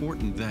not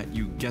important that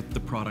you get the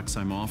products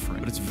I'm offering,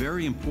 but it's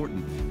very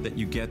important that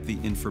you get the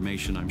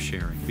information I'm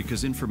sharing,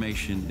 because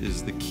information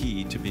is the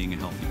key to being a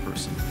healthy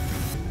person.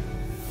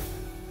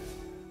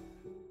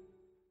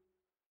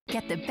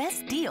 Get the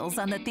best deals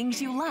on the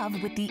things you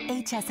love with the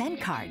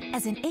HSN card.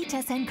 As an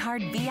HSN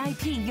card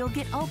VIP, you'll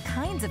get all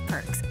kinds of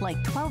perks, like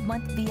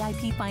 12-month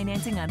VIP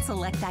financing on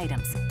select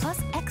items,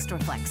 plus extra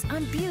flex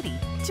on beauty,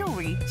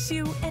 jewelry,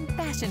 shoe, and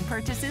fashion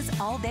purchases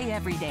all day,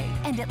 every day.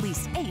 And at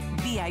least 8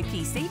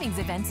 VIP savings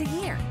events a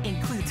year.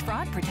 Includes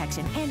fraud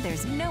protection, and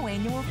there's no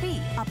annual fee.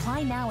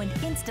 Apply now and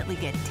instantly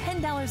get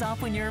 $10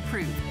 off when you're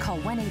approved. Call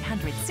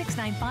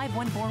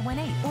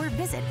 1-800-695-1418 or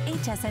visit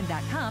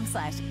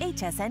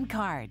hsn.com/HSN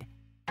card.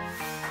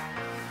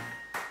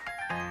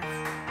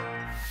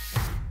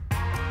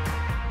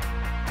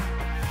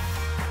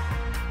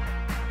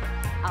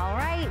 All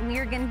right, we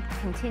are going to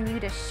continue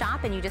to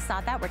shop, and you just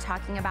saw that. We're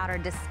talking about our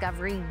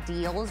discovery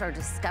deals, our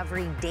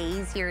discovery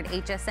days here at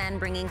HSN,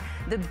 bringing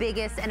the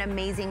biggest and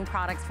amazing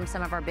products from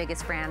some of our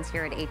biggest brands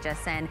here at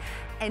HSN.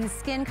 And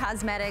skin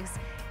cosmetics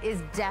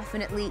is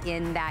definitely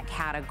in that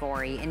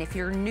category. And if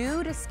you're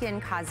new to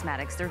skin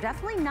cosmetics, they're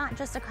definitely not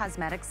just a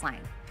cosmetics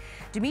line.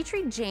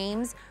 Dimitri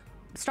James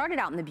started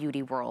out in the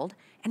beauty world,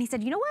 and he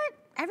said, you know what?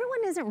 Everyone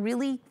isn't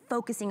really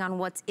focusing on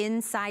what's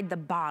inside the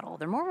bottle.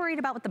 They're more worried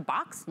about what the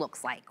box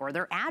looks like or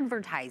their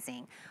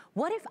advertising.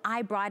 What if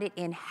I brought it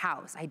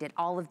in-house? I did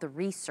all of the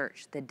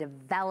research, the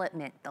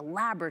development, the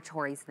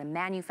laboratories, the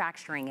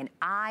manufacturing, and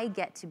I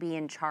get to be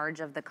in charge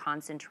of the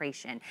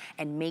concentration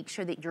and make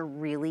sure that you're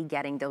really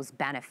getting those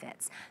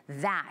benefits.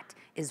 That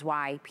is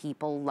why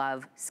people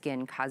love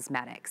skin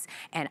cosmetics.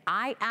 And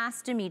I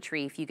asked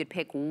Dimitri if you could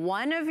pick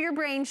one of your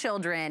brain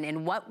children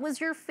and what was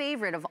your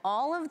favorite of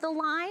all of the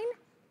line.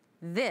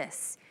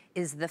 This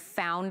is the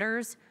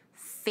founder's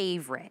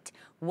favorite.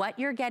 What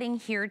you're getting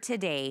here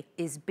today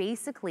is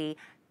basically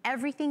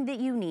everything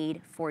that you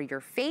need for your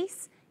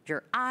face,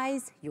 your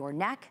eyes, your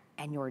neck,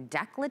 and your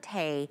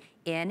décolleté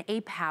in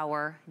a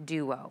power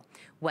duo.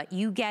 What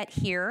you get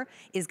here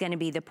is gonna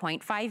be the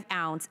 0.5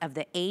 ounce of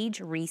the Age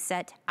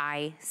Reset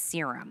Eye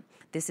Serum.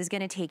 This is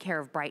gonna take care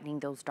of brightening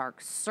those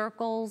dark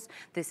circles.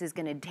 This is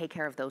gonna take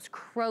care of those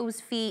crow's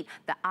feet.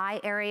 The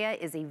eye area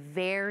is a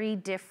very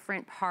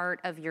different part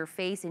of your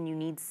face, and you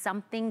need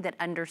something that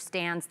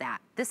understands that.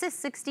 This is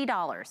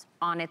 $60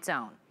 on its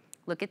own.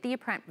 Look at the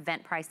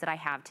event price that I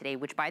have today,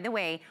 which, by the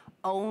way,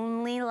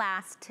 only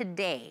lasts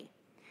today.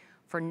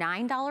 For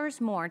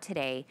 $9 more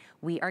today,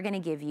 we are gonna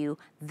give you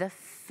the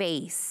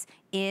face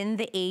in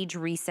the Age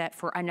Reset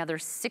for another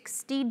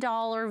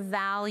 $60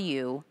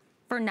 value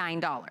for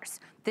 $9.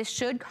 This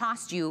should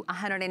cost you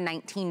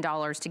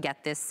 $119 to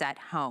get this set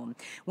home.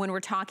 When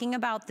we're talking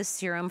about the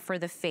serum for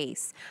the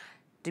face,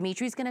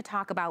 Dimitri's gonna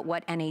talk about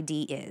what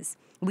NAD is.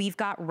 We've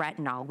got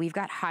retinol, we've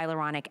got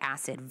hyaluronic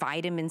acid,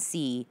 vitamin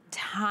C,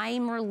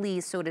 time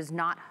release so it is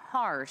not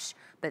harsh,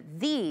 but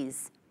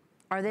these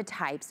are the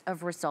types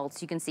of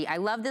results you can see. I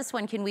love this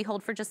one. Can we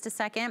hold for just a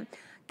second?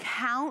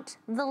 Count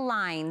the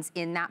lines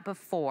in that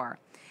before.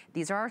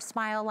 These are our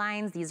smile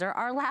lines, these are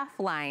our laugh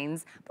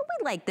lines, but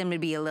we like them to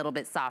be a little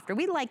bit softer.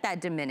 We like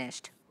that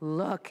diminished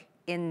look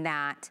in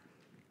that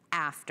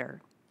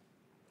after.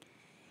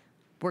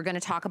 We're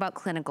gonna talk about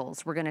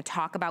clinicals. We're gonna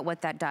talk about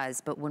what that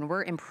does, but when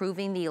we're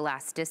improving the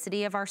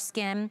elasticity of our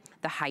skin,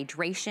 the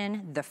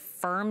hydration, the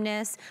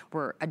firmness,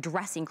 we're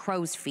addressing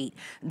crow's feet,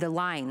 the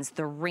lines,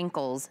 the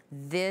wrinkles,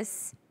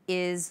 this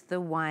is the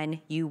one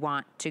you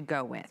want to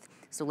go with.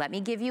 So let me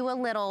give you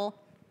a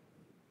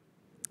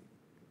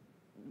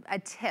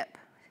tip,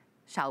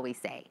 shall we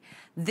say.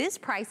 This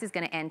price is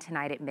gonna end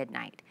tonight at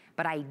midnight,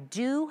 but I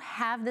do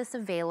have this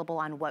available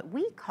on what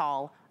we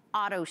call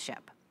auto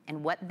ship.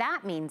 And what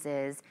that means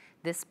is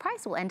this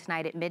price will end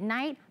tonight at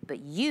midnight, but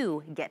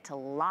you get to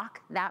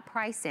lock that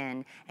price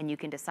in, and you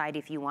can decide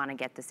if you wanna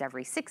get this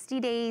every 60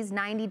 days,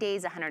 90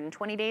 days,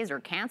 120 days, or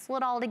cancel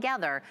it all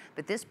together,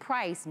 but this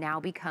price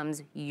now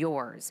becomes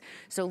yours.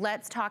 So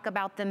let's talk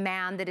about the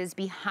man that is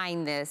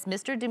behind this.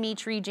 Mr.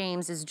 Dimitri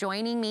James is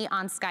joining me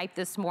on Skype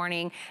this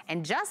morning,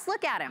 and just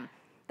look at him.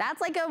 That's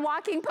like a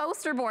walking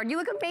poster board. You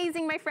look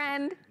amazing, my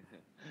friend.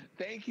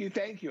 Thank you,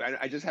 thank you.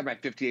 I just had my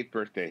 58th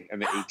birthday on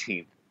the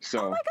 18th. So,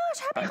 oh my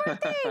gosh, happy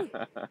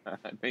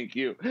birthday! Thank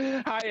you.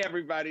 Hi,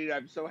 everybody.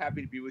 I'm so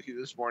happy to be with you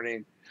this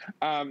morning.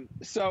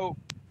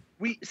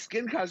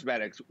 Skin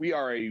Cosmetics, we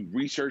are a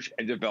research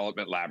and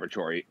development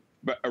laboratory,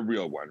 but a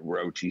real one.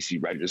 We're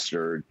OTC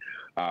registered.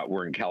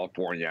 We're in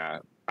California.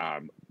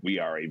 We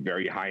are a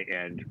very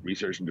high-end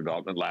research and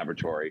development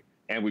laboratory,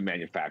 and we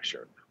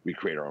manufacture. We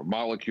create our own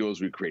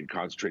molecules, we create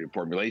concentrated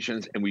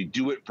formulations, and we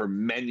do it for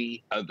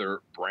many other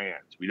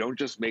brands. We don't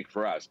just make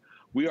for us.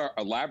 We are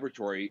a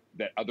laboratory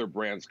that other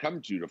brands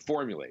come to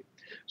formulate.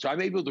 So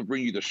I'm able to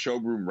bring you the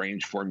showroom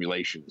range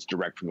formulations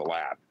direct from the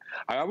lab.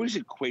 I always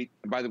equate,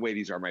 and by the way,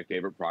 these are my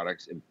favorite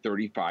products in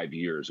 35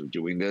 years of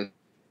doing this.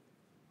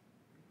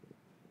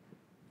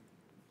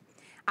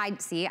 I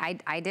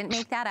didn't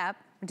make that up.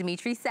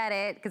 Dimitri said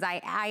it because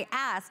I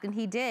asked and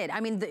he did.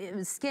 I mean,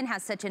 the skin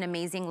has such an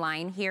amazing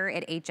line here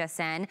at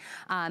HSN,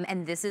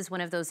 and this is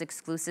one of those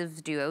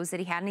exclusive duos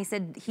that he had, and he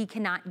said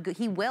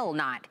he will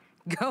not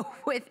go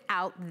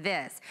without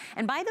this.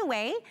 And by the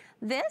way,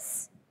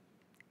 this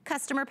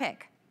customer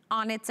pick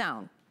on its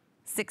own,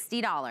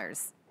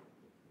 $60.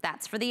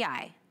 That's for the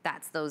eye.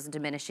 That's those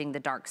diminishing the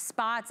dark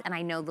spots. And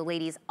I know the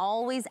ladies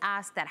always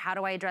ask that, how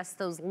do I address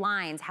those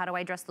lines? How do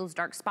I address those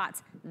dark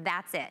spots?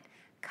 That's it.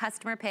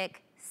 Customer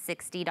pick,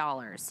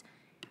 $60.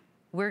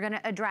 We're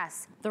gonna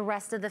address the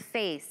rest of the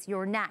face,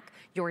 your neck,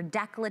 your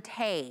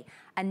décolleté.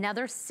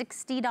 Another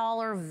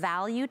 $60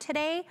 value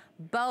today,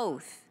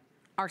 both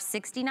are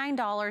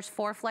 $69,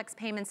 4 flex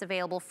payments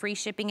available, free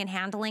shipping and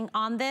handling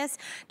on this.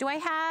 Do I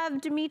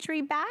have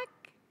Dimitri back?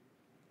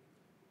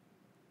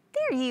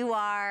 There you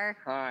are.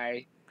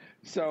 Hi.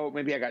 So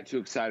maybe I got too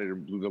excited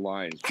and blew the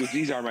lines, because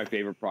these are my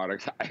favorite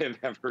products I have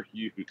ever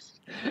used.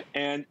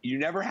 And you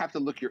never have to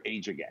look your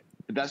age again.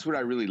 That's what I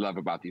really love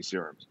about these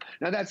serums.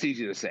 Now that's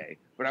easy to say,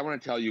 but I want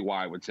to tell you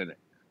what's in it.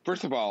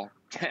 First of all,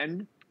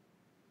 10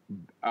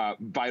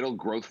 vital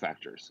growth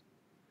factors.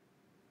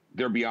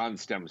 They're beyond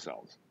stem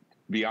cells,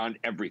 beyond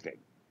everything,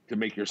 to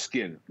make your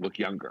skin look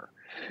younger.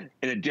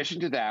 In addition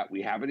to that,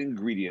 we have an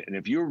ingredient, and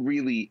if you're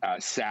really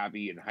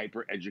savvy and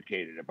hyper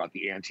educated about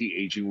the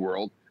anti-aging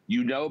world,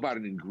 you know about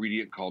an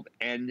ingredient called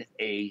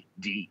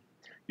NAD.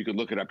 You can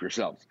look it up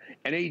yourselves.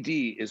 NAD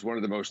is one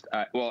of the most,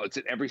 it's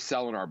in every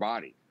cell in our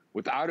body.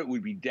 Without it,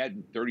 we'd be dead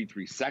in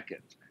 33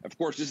 seconds. Of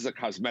course, this is a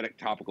cosmetic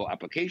topical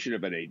application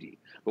of NAD.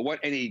 But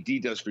what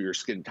NAD does for your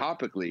skin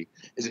topically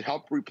is it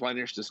helps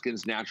replenish the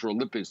skin's natural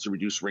lipids to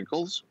reduce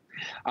wrinkles.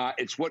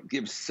 It's what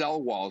gives cell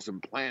walls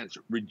and plants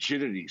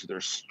rigidity so they're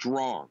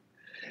strong.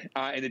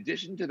 In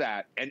addition to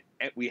that, and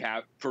we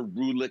have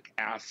ferulic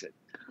acid.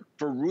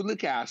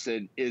 Ferulic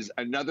acid is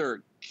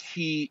another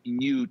key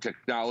new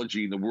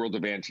technology in the world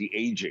of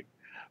anti-aging.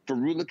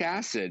 Ferulic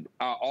acid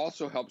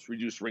also helps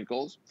reduce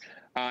wrinkles,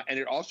 and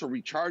it also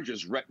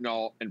recharges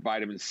retinol and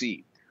vitamin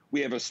C.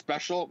 We have a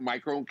special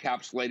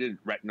microencapsulated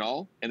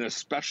retinol and a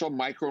special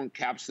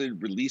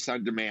microencapsulated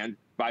release-on-demand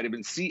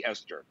vitamin C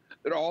ester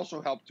that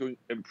also help to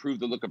improve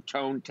the look of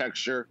tone,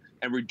 texture,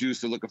 and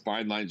reduce the look of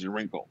fine lines and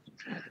wrinkles.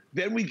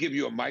 Then we give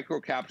you a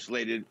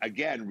microencapsulated,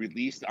 again,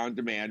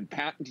 released-on-demand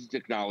patented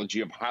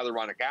technology of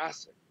hyaluronic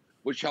acid,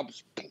 which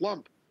helps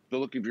plump the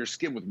look of your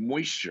skin with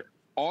moisture.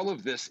 All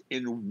of this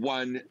in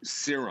one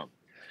serum.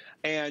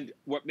 And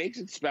what makes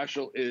it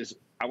special is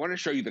I want to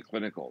show you the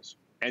clinicals.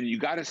 And you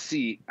got to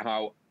see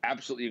how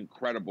absolutely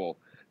incredible.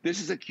 This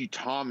is a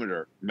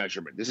cutometer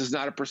measurement. This is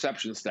not a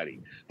perception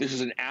study. This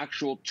is an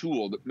actual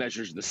tool that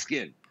measures the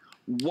skin.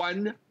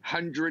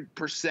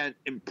 100%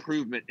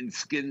 improvement in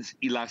skin's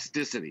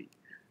elasticity.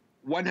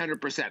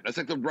 100%. That's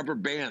like the rubber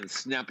band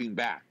snapping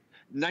back.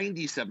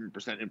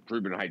 97%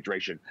 improvement in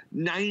hydration.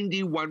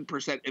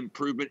 91%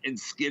 improvement in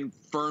skin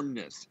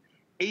firmness.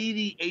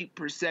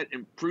 88%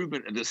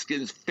 improvement in the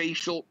skin's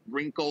facial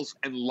wrinkles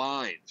and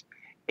lines.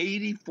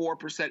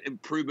 84%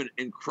 improvement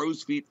in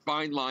crow's feet,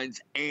 fine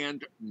lines,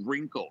 and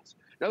wrinkles.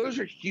 Now, those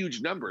are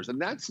huge numbers,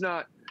 and that's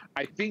not,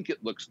 I think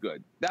it looks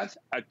good. That's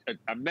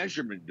a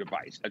measurement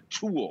device, a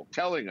tool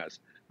telling us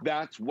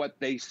that's what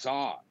they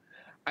saw.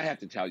 I have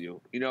to tell you,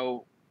 you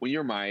know, when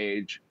you're my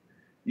age,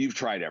 you've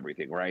tried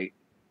everything, right?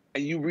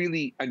 And you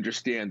really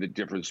understand the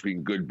difference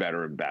between good,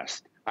 better, and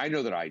best. I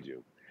know that I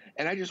do.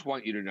 And I just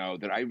want you to know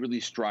that I really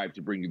strive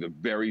to bring you the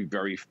very,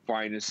 very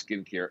finest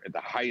skincare at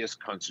the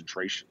highest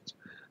concentrations.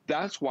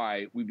 That's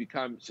why we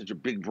become such a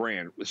big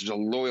brand with such a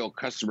loyal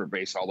customer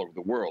base all over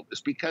the world.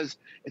 It's because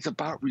it's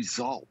about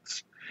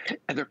results.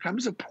 And there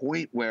comes a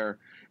point where,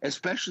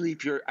 especially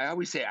if you're, I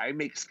always say I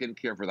make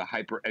skincare for the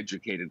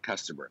hyper-educated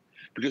customer.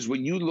 Because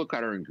when you look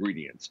at our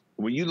ingredients,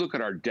 when you look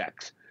at our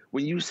decks,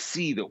 when you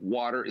see that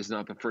water is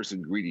not the first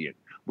ingredient,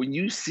 when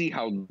you see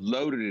how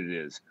loaded it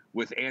is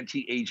with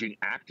anti-aging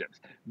actives,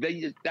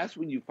 then that's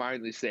when you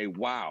finally say,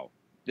 wow,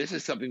 this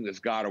is something that's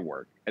got to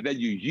work. And then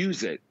you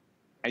use it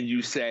and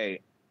you say,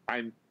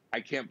 I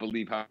can't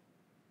believe how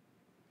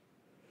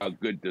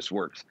good this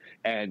works.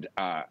 And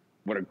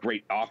what a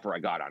great offer I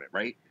got on it,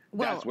 right?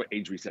 Well, that's what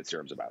Age Reset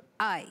Serum's about.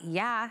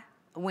 Yeah.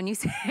 When you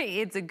say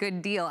it's a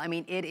good deal, I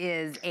mean, it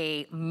is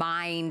a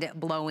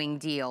mind-blowing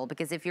deal,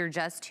 because if you're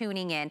just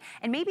tuning in,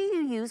 and maybe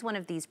you use one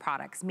of these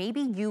products,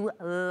 maybe you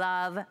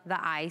love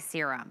the eye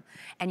serum,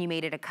 and you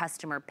made it a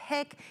customer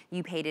pick,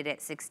 you paid it at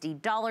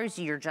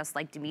 $60, you're just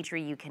like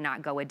Dimitri, you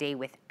cannot go a day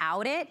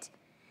without it.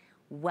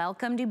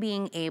 Welcome to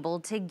being able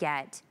to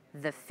get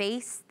the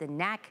face, the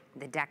neck,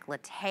 the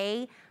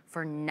décolleté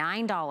for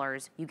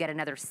 $9. You get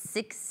another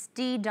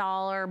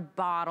 $60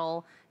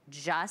 bottle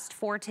just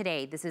for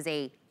today. This is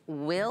a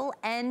will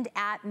end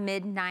at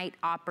midnight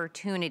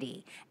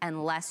opportunity.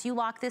 Unless you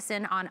lock this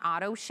in on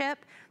auto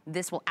ship,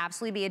 this will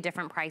absolutely be a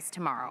different price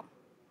tomorrow.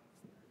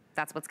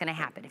 That's what's gonna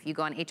happen. If you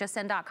go on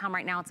hsn.com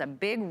right now, it's a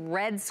big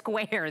red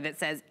square that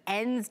says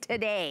ends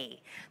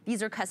today.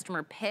 These are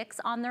customer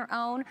picks on their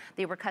own.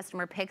 They were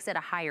customer picks at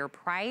a higher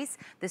price.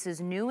 This is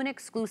new and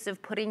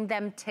exclusive, putting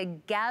them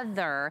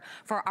together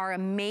for our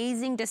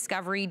amazing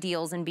discovery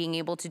deals and being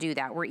able to do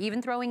that. We're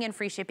even throwing in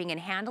free shipping and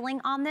handling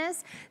on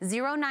this.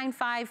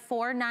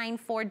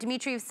 095494.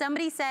 Dimitri, if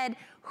somebody said,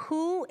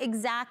 who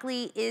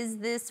exactly is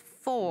this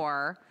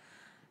for?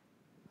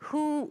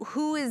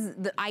 Who is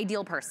the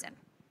ideal person?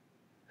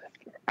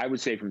 I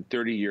would say from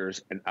 30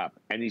 years and up,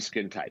 any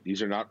skin type.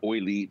 These are not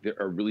oily. They're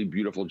a really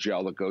beautiful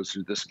gel that goes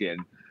through the skin.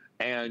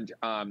 And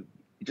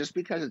just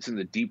because it's in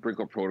the deep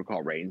wrinkle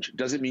protocol range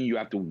doesn't mean you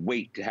have to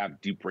wait to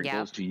have deep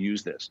wrinkles to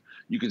use this.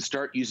 You can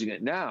start using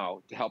it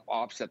now to help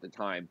offset the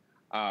time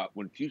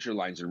when future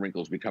lines and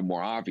wrinkles become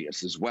more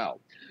obvious as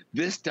well.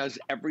 This does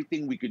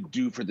everything we could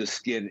do for the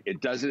skin. It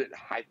does it at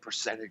high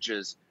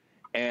percentages.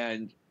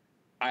 And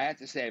I have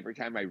to say, every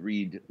time I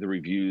read the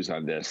reviews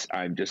on this,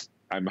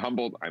 I'm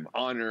humbled, I'm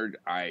honored,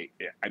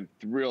 I'm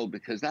thrilled,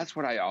 because that's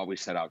what I always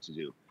set out to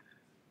do.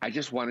 I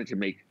just wanted to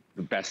make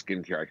the best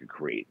skincare I could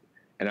create.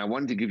 And I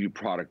wanted to give you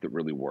product that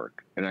really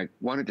worked. And I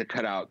wanted to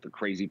cut out the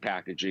crazy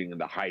packaging and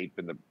the hype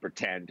and the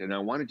pretend. And I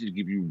wanted to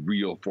give you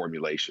real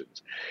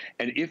formulations.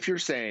 And if you're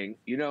saying,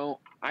 you know,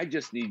 I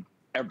just need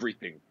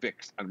everything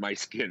fixed on my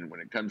skin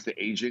when it comes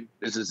to aging,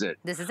 this is it.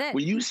 This is it.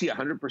 When you see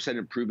 100%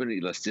 improvement in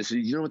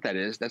elasticity, you know what that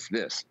is? That's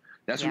this.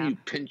 That's when you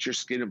pinch your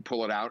skin and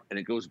pull it out and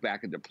it goes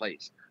back into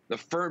place. The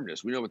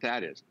firmness, we know what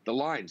that is. The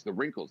lines, the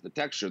wrinkles, the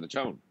texture, the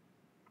tone.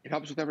 It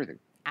helps with everything.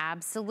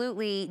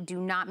 Absolutely. Do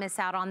not miss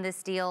out on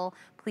this deal.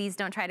 Please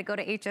don't try to go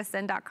to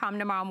hsn.com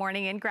tomorrow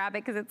morning and grab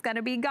it, because it's going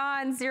to be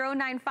gone.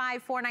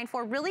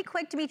 095494. Really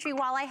quick, Dimitri,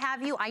 while I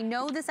have you, I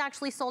know this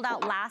actually sold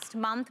out last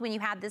month when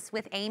you had this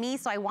with Amy,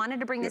 so I wanted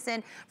to bring this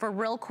in for a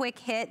real quick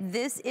hit.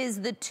 This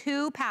is the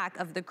 2-pack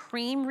of the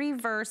Cream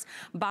Reverse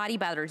Body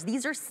Butters.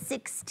 These are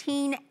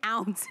 16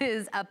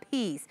 ounces a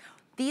piece.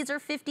 These are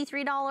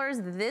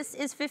 $53. This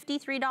is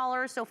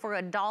 $53. So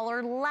for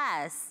 $1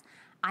 less,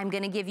 I'm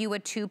gonna give you a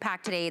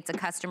 2-pack today. It's a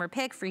customer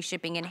pick, free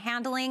shipping and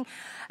handling.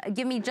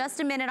 Give me just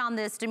a minute on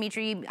this,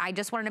 Dimitri. I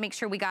just wanted to make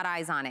sure we got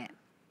eyes on it.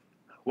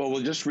 Well,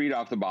 we'll just read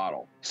off the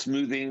bottle.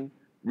 Smoothing,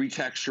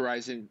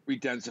 retexturizing,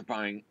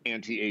 redensifying,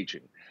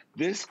 anti-aging.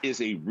 This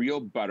is a real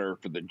butter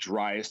for the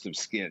driest of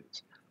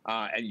skins.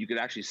 And you can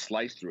actually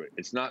slice through it.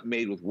 It's not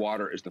made with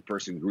water as the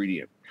first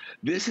ingredient.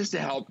 This is to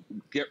help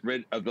get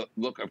rid of the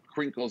look of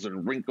crinkles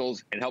and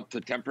wrinkles and help to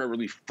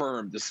temporarily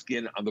firm the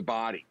skin on the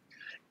body.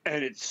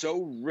 And it's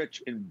so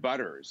rich in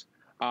butters.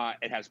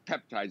 It has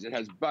peptides, it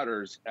has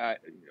butters,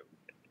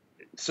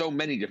 so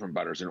many different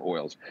butters and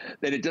oils,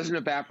 that it doesn't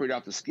evaporate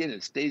off the skin.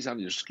 It stays on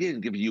your skin,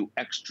 giving you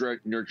extra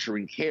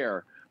nurturing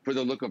care for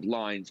the look of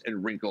lines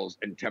and wrinkles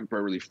and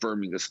temporarily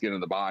firming the skin of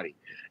the body.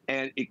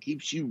 And it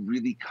keeps you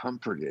really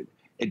comforted.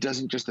 It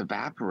doesn't just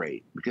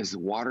evaporate, because the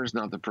water is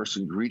not the first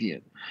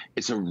ingredient.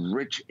 It's a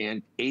rich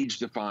and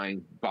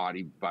age-defying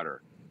body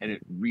butter, and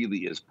it really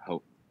is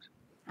potent.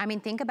 I mean,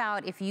 think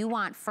about if you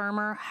want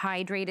firmer,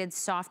 hydrated,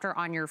 softer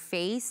on your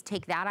face,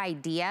 take that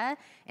idea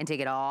and take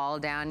it all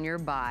down your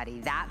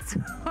body. That's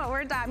what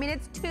we're talking. I mean,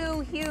 it's 2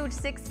 huge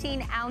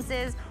 16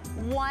 ounces.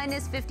 One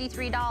is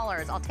 $53.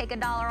 I'll take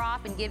 $1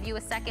 off and give you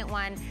a second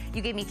one.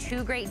 You gave me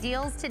 2 great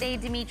deals today,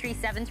 Dimitri.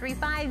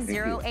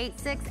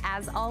 735-086.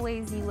 As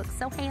always, you look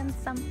so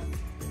handsome.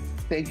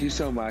 Thank you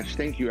so much.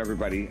 Thank you,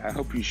 everybody. I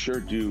hope you sure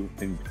do.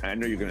 And I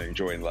know you're going to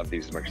enjoy and love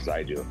these as much as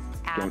I do.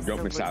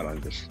 Don't miss out on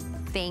this.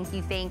 Thank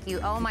you, thank you.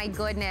 Oh my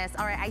goodness.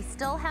 All right, I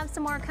still have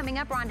some more coming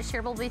up. Rhonda,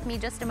 share with me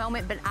just a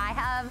moment, but I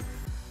have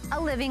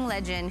a living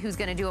legend who's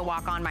gonna do a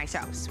walk on my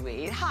show.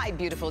 Sweet. Hi,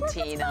 beautiful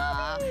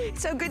Tina.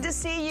 So good to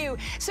see you.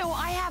 So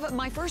I have,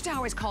 my first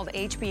hour is called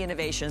HP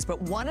Innovations,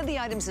 but one of the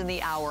items in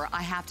the hour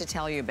I have to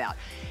tell you about.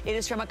 It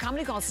is from a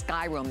company called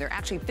Skyroam. There are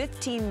actually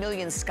 15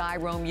 million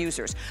Skyroam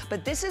users,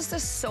 but this is the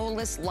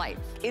Soulless Light.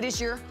 It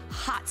is your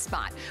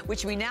hotspot,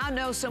 which we now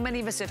know so many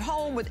of us at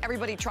home with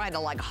everybody trying to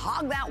like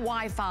hog that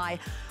Wi-Fi.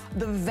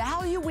 The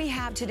value we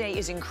have today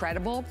is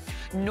incredible.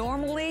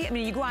 Normally, I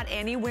mean, you go out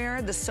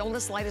anywhere, the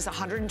Soulless Light is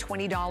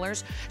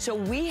 $120. So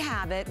we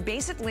have it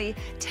basically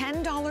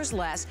 $10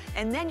 less,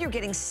 and then you're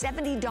getting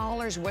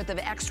 $70 worth of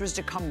extras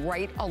to come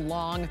right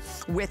along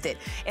with it.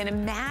 And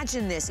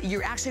imagine this,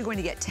 you're actually going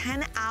to get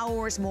 10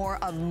 hours more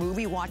of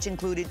movie watch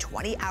included,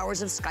 20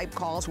 hours of Skype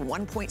calls,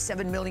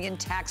 1.7 million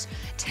texts,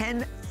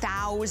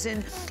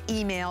 10,000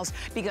 emails,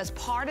 because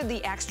part of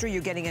the extra,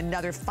 you're getting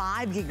another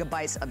 5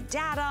 gigabytes of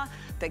data,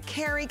 the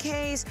carry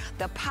case,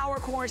 the power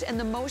cords, and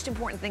the most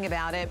important thing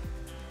about it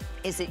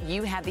is that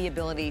you have the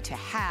ability to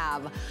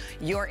have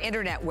your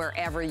internet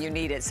wherever you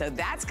need it. So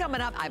that's coming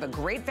up. I have a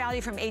great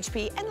value from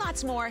HP and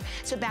lots more.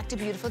 So back to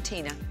beautiful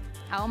Tina.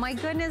 Oh my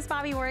goodness,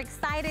 Bobby, we're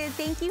excited.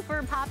 Thank you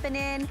for popping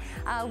in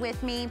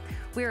with me.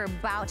 We're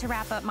about to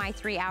wrap up my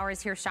 3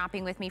 hours here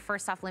shopping with me.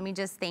 First off, let me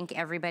just thank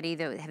everybody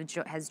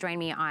that has joined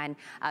me on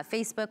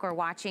Facebook or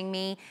watching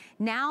me.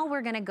 Now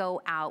we're gonna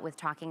go out with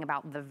talking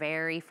about the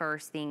very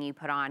first thing you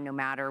put on no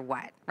matter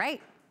what,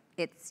 right?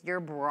 It's your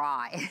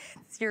bra,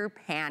 it's your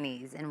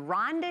panties. And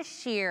Rhonda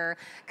Shear,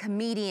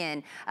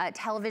 comedian,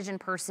 television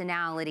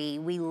personality,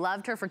 we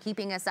loved her for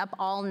keeping us up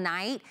all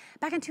night.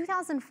 Back in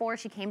 2004,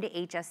 she came to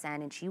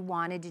HSN and she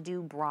wanted to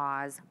do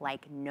bras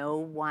like no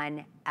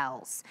one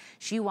else.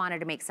 She wanted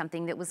to make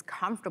something that was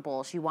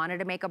comfortable. She wanted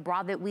to make a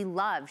bra that we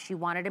love. She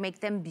wanted to make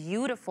them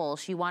beautiful.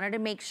 She wanted to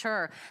make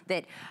sure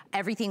that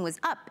everything was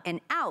up and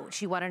out.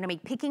 She wanted to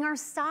make picking our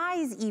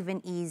size even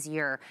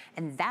easier.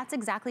 And that's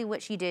exactly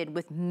what she did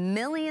with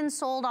millions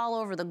sold all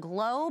over the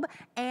globe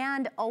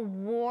and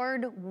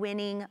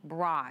award-winning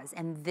bras.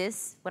 And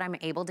this, what I'm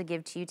able to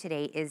give to you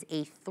today, is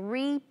a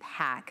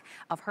 3-pack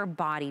of her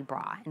body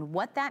bra. And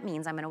what that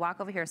means, I'm gonna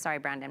walk over here, sorry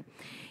Brandon,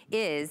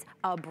 is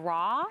a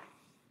bra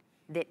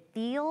that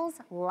feels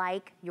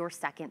like your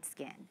second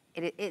skin.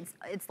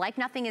 It's like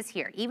nothing is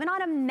here. Even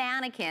on a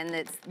mannequin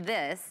that's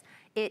this,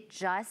 it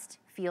just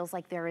feels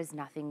like there is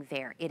nothing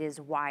there. It's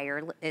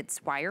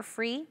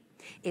wire-free.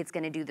 It's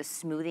gonna do the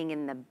smoothing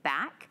in the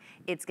back.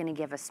 It's gonna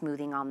give a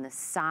smoothing on the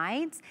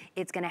sides.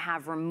 It's gonna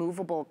have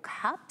removable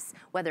cups.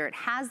 Whether it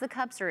has the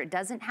cups or it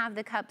doesn't have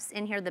the cups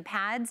in here, the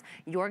pads,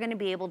 you're gonna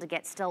be able to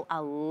get still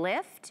a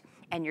lift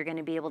and you're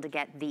gonna be able to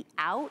get the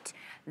out.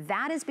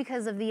 That is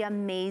because of the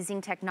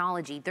amazing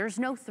technology. There's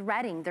no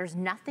threading, there's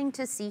nothing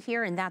to see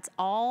here, and that's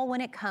all when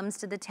it comes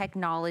to the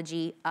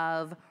technology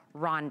of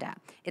Rhonda.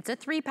 It's a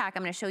 3-pack.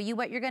 I'm gonna show you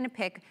what you're gonna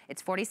pick.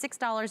 It's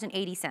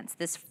 $46.80.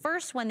 This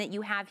first one that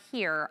you have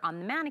here on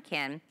the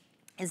mannequin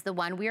is the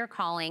one we are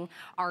calling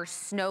our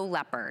Snow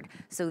Leopard.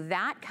 So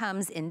that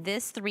comes in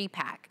this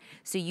 3-pack.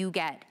 So you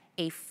get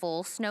a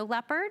full Snow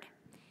Leopard,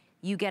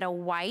 you get a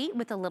white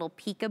with a little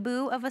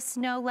peekaboo of a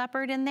Snow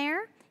Leopard in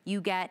there, you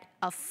get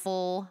a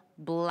full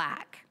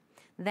black.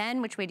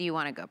 Then, which way do you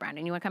wanna go,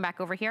 Brandon? You wanna come back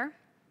over here?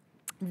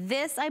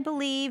 This, I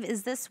believe,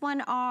 is this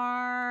one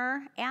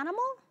our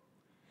animal?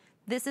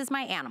 This is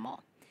my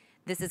animal.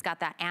 This has got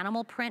that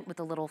animal print with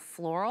a little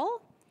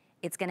floral.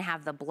 It's gonna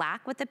have the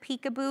black with the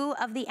peekaboo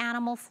of the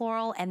animal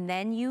floral, and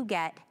then you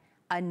get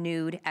a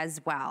nude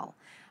as well.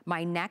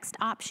 My next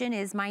option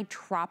is my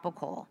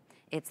tropical.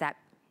 It's that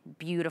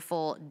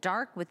beautiful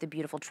dark with the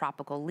beautiful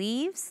tropical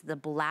leaves, the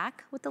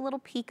black with the little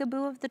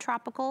peekaboo of the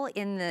tropical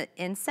in the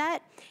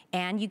inset,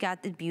 and you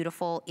got the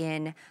beautiful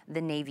in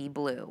the navy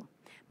blue.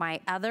 My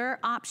other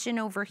option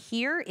over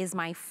here is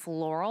my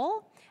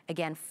floral.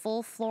 Again,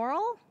 full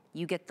floral.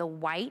 You get the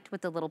white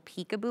with the little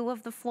peekaboo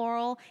of the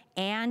floral,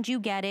 and you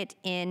get it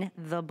in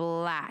the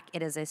black.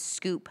 It is a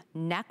scoop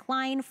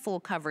neckline, full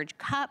coverage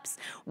cups,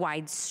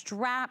 wide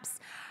straps.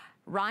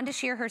 Rhonda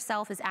Shear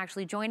herself is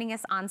actually joining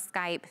us on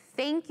Skype.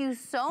 Thank you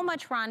so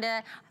much,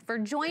 Rhonda, for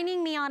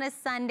joining me on a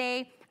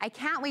Sunday. I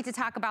can't wait to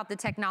talk about the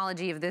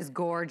technology of this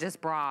gorgeous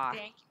bra.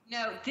 Thank you.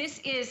 No, this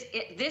is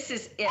it. This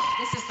is it.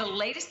 This is the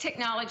latest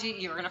technology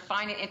you're going to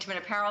find in intimate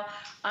apparel.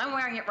 I'm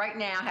wearing it right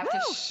now. I have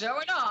to show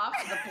it off.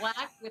 The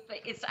black with the,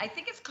 I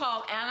think it's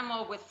called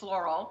Animal with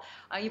Floral.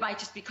 You might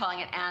just be calling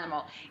it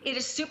Animal. It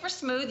is super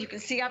smooth. You can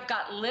see I've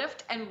got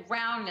lift and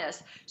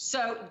roundness.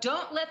 So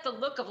don't let the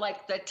look of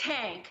like the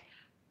tank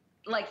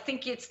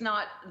think it's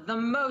not the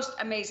most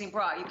amazing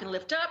bra. You can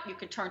lift up, you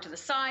can turn to the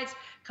sides,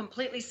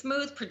 completely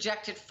smooth,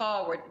 projected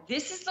forward.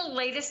 This is the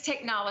latest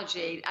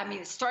technology. I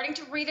mean, starting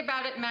to read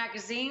about it in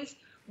magazines.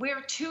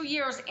 We're 2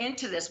 years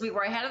into this. We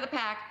were ahead of the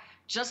pack,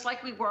 just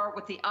like we were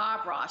with the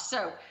bra.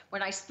 So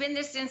when I spin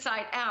this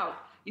inside out,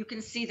 you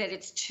can see that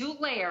it's 2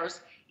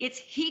 layers. It's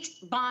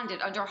heat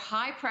bonded under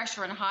high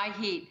pressure and high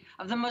heat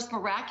of the most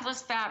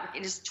miraculous fabric.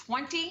 It is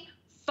 25%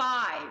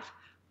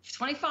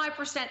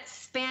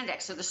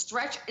 spandex, so the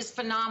stretch is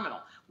phenomenal.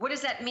 What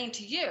does that mean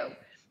to you?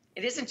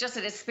 It isn't just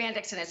that it's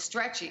spandex and it's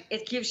stretchy.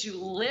 It gives you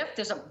lift.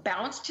 There's a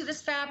bounce to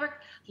this fabric,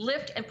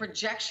 lift and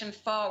projection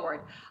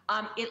forward.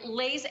 It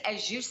lays,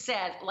 as you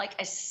said, like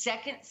a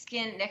second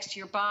skin next to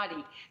your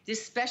body.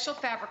 This special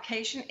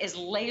fabrication is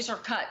laser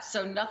cut,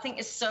 so nothing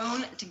is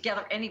sewn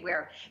together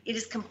anywhere. It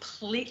is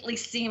completely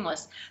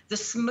seamless. The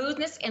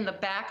smoothness in the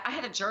back. I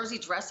had a jersey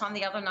dress on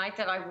the other night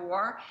that I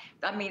wore.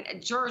 I mean, a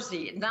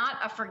jersey, not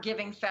a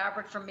forgiving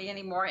fabric for me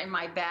anymore in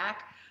my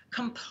back.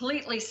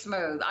 Completely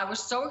smooth. I was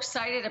so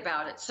excited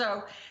about it.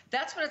 So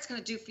that's what it's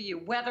going to do for you,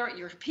 whether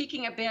you're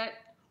peeking a bit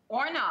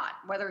or not,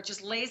 whether it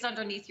just lays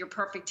underneath your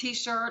perfect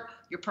t-shirt,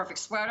 your perfect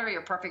sweater,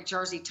 your perfect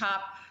jersey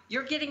top.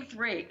 You're getting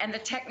 3. And the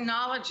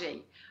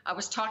technology, I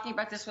was talking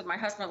about this with my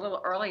husband a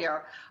little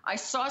earlier. I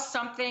saw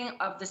something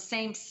of the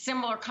same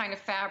similar kind of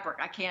fabric.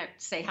 I can't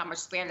say how much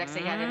spandex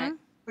they had in it,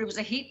 but it was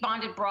a heat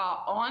bonded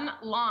bra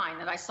online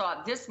that I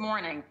saw this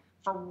morning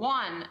for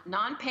one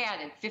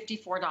non-padded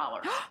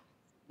 $54.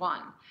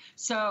 One.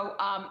 So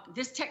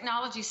this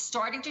technology is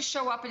starting to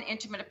show up in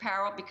intimate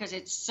apparel because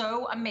it's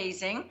so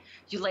amazing.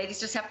 You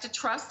ladies just have to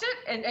trust it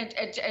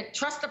and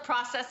trust the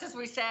process, as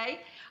we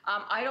say.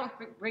 I don't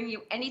bring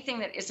you anything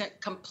that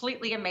isn't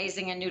completely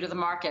amazing and new to the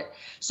market.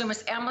 So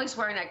Miss Emily's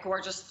wearing that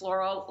gorgeous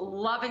floral,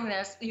 loving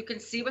this. You can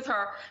see with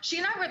her, she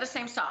and I were the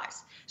same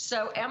size.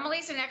 So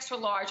Emily's an extra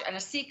large and a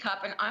C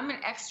cup, and I'm an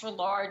extra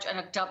large and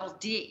a double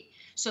D.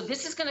 So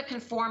this is going to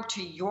conform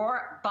to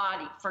your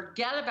body.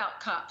 Forget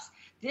about cups.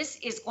 This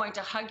is going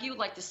to hug you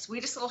like the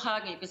sweetest little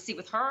hug. And you can see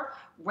with her,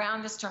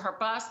 round this to her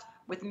bust.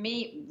 With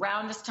me,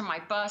 round this to my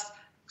bust.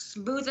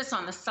 Smooth this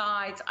on the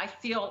sides. I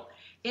feel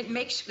it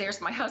makes,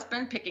 there's my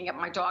husband picking up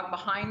my dog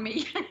behind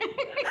me.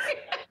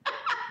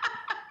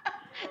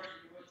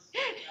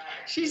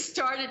 She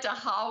started to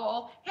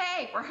howl.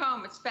 Hey, we're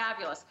home. It's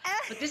fabulous.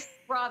 But this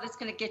bra that's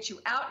going to get you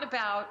out and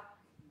about,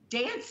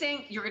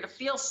 dancing. You're going to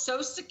feel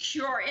so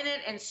secure in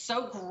it and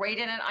so great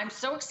in it. I'm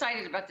so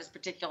excited about this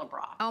particular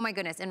bra. Oh my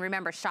goodness. And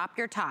remember, shop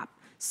your top.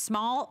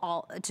 Small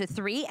all to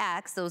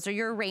 3X, those are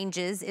your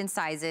ranges in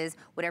sizes.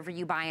 Whatever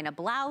you buy in a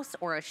blouse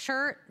or a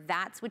shirt,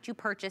 that's what you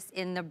purchase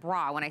in the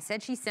bra. When I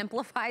said she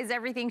simplifies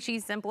everything, she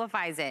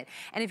simplifies it.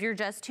 And if you're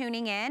just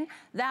tuning in,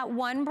 that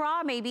one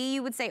bra, maybe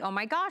you would say, oh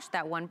my gosh,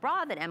 that one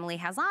bra that Emily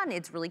has on,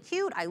 it's really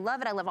cute. I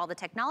love it. I love all the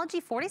technology.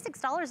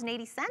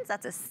 $46.80,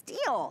 that's a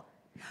steal.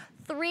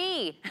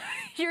 3,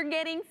 you're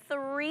getting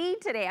 3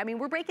 today. I mean,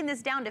 we're breaking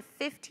this down to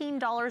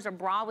 $15 a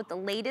bra with the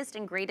latest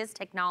and greatest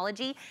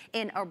technology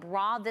in a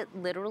bra that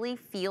literally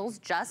feels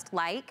just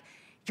like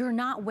you're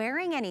not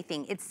wearing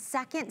anything. It's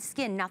second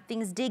skin.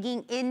 Nothing's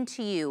digging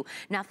into you.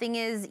 Nothing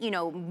is, you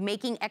know,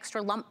 making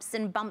extra lumps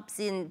and bumps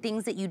in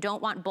things that you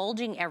don't want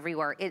bulging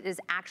everywhere. It is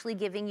actually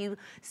giving you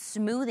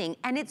smoothing,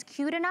 and it's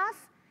cute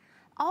enough.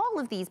 All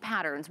of these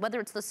patterns, whether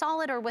it's the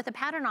solid or with a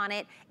pattern on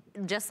it,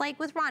 just like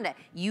with Rhonda,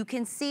 you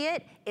can see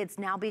it. It's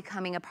now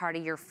becoming a part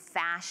of your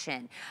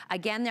fashion.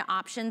 Again, the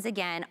options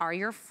again are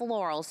your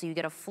floral. So you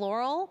get a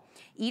floral.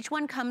 Each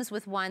one comes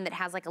with one that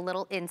has like a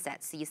little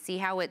inset. So you see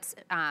how it's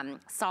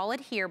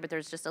solid here, but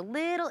there's just a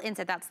little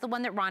inset. That's the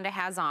one that Rhonda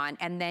has on.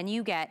 And then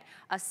you get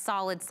a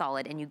solid,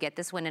 and you get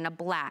this one in a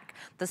black.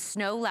 The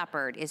snow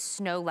leopard is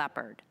snow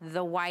leopard.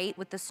 The white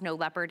with the snow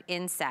leopard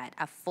inset,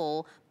 a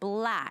full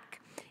black.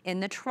 In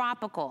the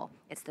tropical,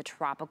 it's the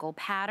tropical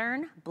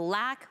pattern,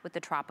 black with the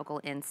tropical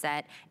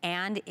inset,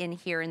 and in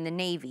here in the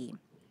navy.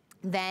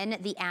 Then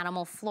the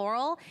animal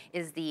floral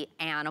is the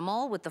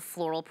animal with the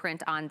floral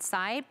print on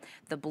side,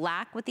 the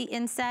black with the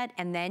inset,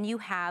 and then you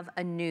have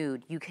a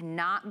nude. You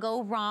cannot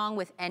go wrong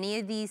with any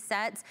of these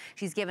sets.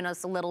 She's given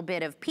us a little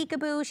bit of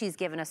peekaboo. She's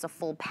given us a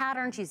full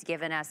pattern. She's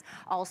given us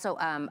also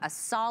a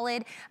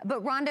solid.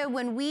 But Rhonda,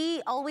 when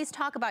we always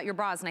talk about your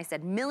bras, and I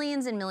said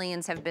millions and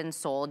millions have been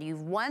sold.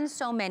 You've won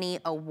so many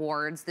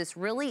awards. This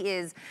really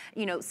is,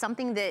 you know,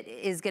 something that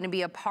is going to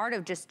be a part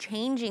of just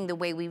changing the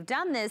way we've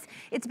done this.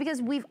 It's because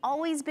we've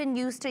always been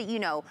used to, you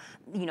know,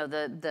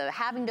 the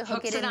having to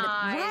hook it in,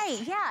 right?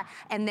 Yeah,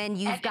 and then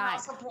you've got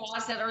also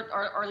bras that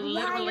are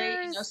literally,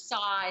 you know,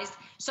 sized.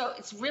 So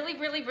it's really,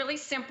 really, really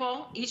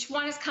simple. Each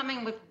one is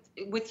coming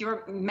with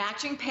your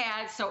matching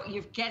pads. So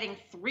you're getting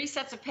 3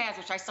 sets of pads,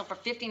 which I sell for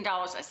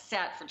 $15 a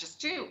set for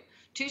just two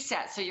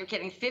sets. So you're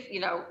getting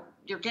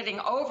you're getting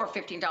over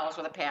 $15 worth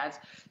of pads.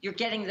 You're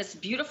getting this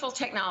beautiful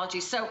technology.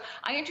 So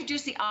I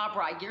introduced the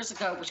bra years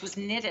ago, which was a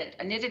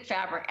knitted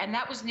fabric, and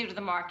that was new to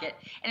the market.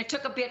 And it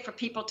took a bit for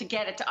people to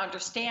get it, to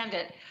understand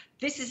it.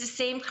 This is the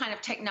same kind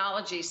of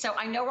technology. So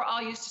I know we're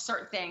all used to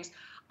certain things.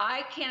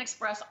 I can't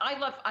express, I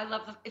love,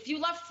 if you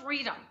love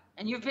freedom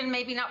and you've been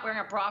maybe not wearing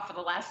a bra for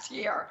the last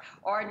year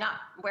or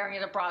not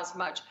wearing a bra as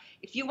much,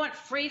 if you want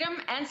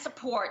freedom and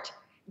support,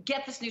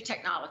 get this new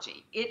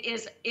technology. It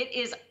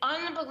is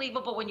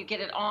unbelievable when you get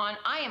it on.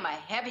 I am a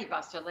heavy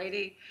buster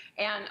lady,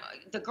 and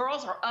the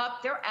girls are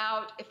up, they're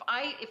out. If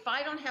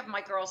I don't have my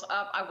girls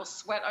up, I will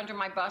sweat under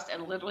my bust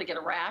and literally get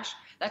a rash.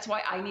 That's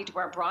why I need to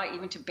wear a bra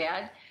even to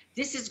bed.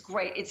 This is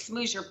great. It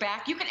smooths your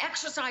back. You can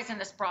exercise in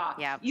this bra.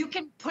 Yep. You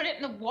can put it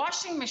in the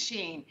washing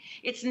machine.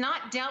 It's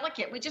not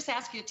delicate. We just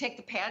ask you to take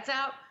the pads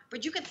out,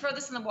 but you can throw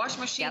this in the washing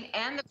machine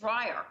and the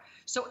dryer.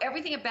 So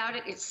everything about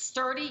it, it's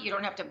sturdy. You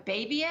don't have to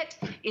baby it.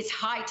 It's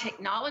high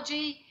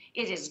technology.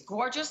 It is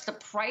gorgeous. The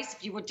price,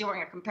 if you were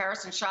doing a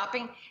comparison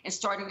shopping and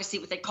starting to see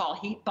what they call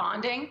heat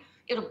bonding,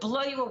 it'll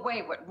blow you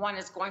away what one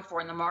is going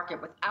for in the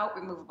market without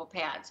removable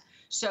pads.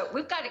 So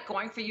we've got it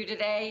going for you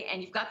today,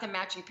 and you've got the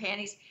matching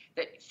panties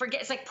that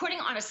it's like putting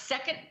on a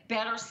second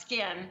better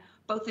skin,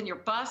 both in your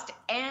bust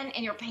and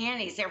in your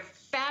panties. They're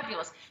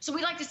fabulous. So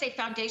we like to say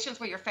foundation's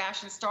where your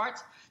fashion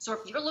starts. So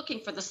if you're looking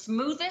for the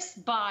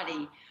smoothest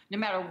body, no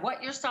matter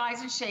what your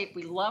size and shape,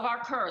 we love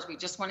our curves. We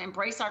just want to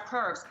embrace our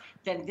curves.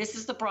 Then this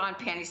is the bra and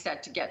panty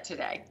set to get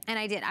today.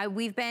 And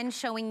we've been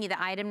showing you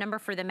the item number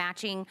for the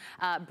matching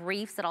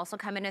briefs that also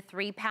come in a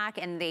 3-pack,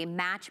 and they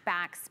match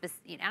back.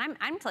 And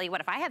I'm telling you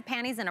what, if I have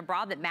panties and a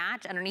bra that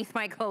match underneath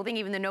my clothing,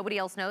 even though nobody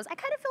else knows, I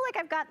kind of feel like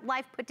I've got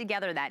life put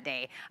together that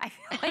day. I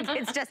feel like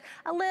it's just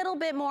a little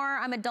bit more,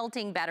 I'm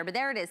adulting better. But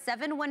there it is,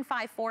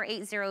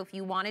 715480 if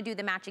you want to do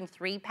the matching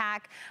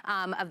 3-pack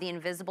of the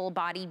invisible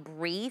body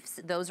briefs.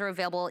 Those are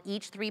available.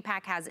 Each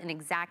 3-pack has an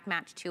exact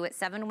match to it.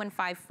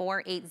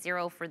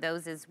 715480 for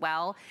those as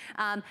well.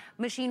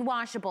 Machine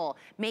washable,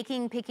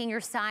 picking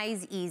your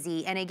size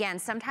easy. And again,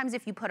 sometimes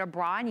if you put a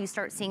bra and you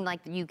start seeing, like,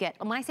 you get,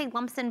 when I say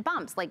lumps and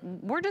bumps, like,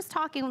 we're just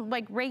talking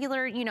like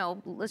regular, you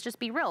know, let's just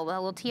be real, a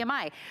little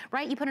TMI,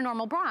 right? You put a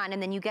normal bra on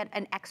and then you get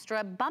an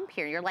extra bump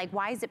here. You're like,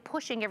 why is it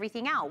pushing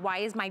everything out? Why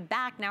is my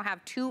back now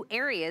have 2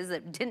 areas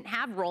that didn't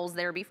have rolls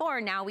there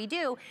before? Now we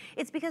do.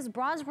 It's because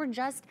bras were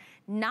just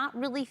not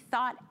really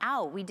thought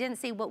out. We didn't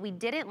say what we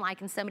didn't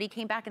like, and somebody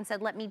came back and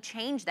said, let me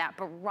change that.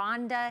 But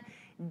Rhonda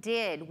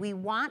did. We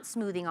want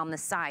smoothing on the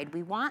side.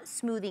 We want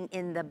smoothing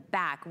in the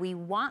back. We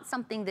want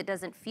something that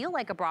doesn't feel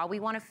like a bra. We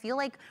want to feel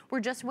like we're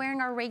just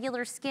wearing our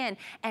regular skin.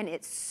 And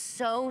it's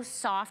so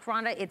soft,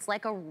 Rhonda. It's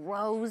like a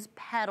rose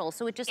petal.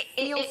 So it just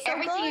feels so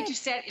everything good. that you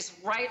said is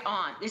right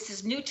on. This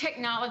is new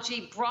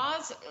technology.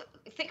 Bras,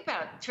 think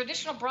about it.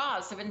 Traditional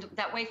bras have been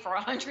that way for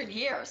 100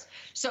 years.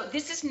 So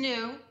this is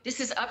new. This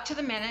is up to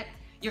the minute.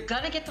 You're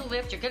gonna get the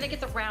lift, you're gonna get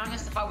the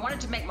roundness. If I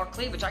wanted to make more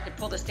cleavage, I could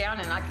pull this down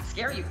and I could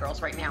scare you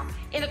girls right now.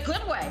 In a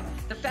good way.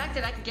 The fact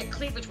that I can get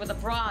cleavage with a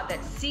bra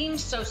that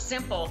seems so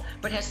simple,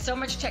 but has so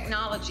much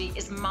technology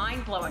is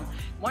mind-blowing.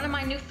 One of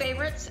my new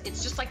favorites,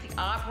 it's just like the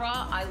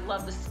bra. I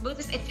love the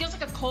smoothness. It feels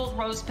like a cold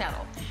rose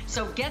petal.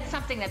 So get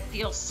something that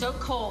feels so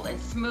cold and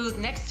smooth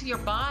next to your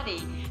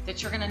body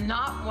that you're gonna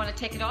not wanna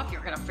take it off.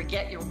 You're gonna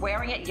forget you're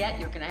wearing it, yet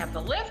you're gonna have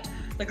the lift.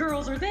 The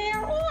girls are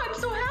there. Oh, I'm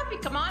so happy.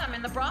 Come on, I'm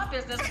in the bra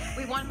business.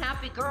 We want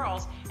happy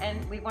girls,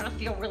 and we want to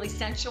feel really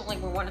sensual,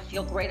 and we want to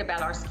feel great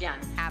about our skin.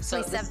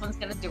 Absolutely. So this one's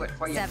going to do it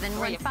for you.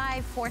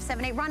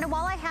 715478. Rhonda,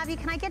 while I have you,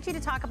 can I get you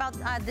to talk about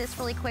this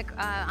really quick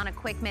on a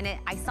quick minute?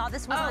 I saw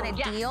this was on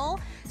a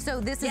deal.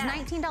 So this is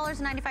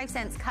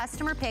 $19.95.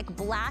 Customer pick.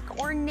 Black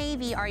or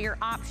navy are your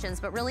options.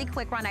 But really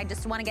quick, Rhonda, I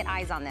just want to get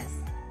eyes on this.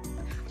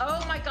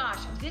 Oh my gosh,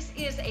 this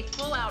is a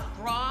full-out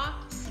bra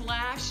 /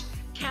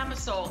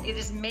 camisole. It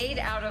is made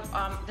out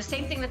of the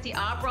same thing that the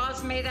bra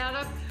is made out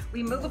of,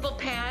 removable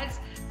pads.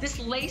 This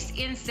lace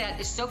inset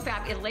is so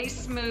fab. It lays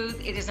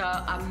smooth. It is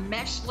a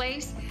mesh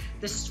lace.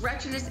 The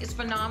stretchiness is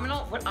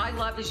phenomenal. What I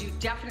love is you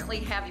definitely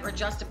have your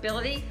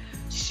adjustability.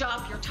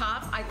 Shop your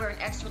top. I wear an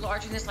extra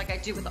large in this like I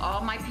do with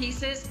all my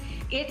pieces.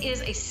 It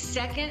is a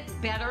second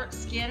better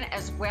skin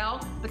as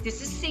well, but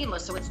this is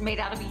seamless, so it's made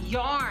out of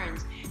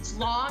yarns. It's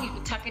long, you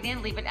can tuck it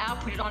in, leave it out,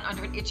 put it on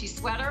under an itchy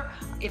sweater.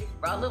 If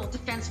a little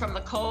defense from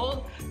the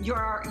cold,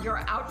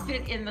 your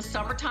outfit in the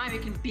summertime,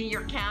 it can be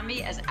your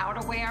cami as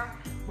outerwear.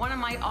 One of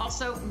my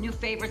also new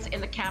favorites in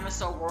the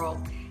camisole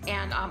world.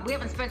 And we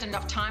haven't spent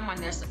enough time on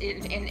this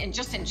in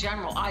just in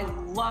general. I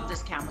love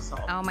this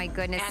camisole. Oh my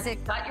goodness. And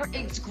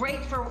it's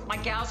great for my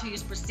gals who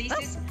use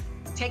prosthesis.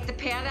 Take the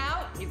pad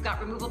out, you've got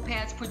removable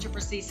pads, put your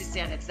prosthesis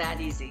in. It's that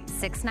easy.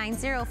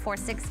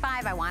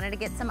 690465. I wanted to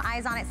get some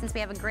eyes on it since we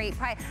have a great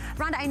price.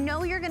 Rhonda, I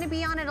know you're going to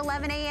be on at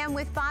 11 a.m.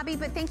 with Bobby,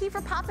 but thank you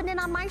for popping in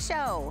on my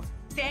show.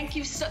 Thank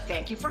you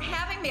for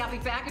having me. I'll be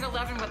back at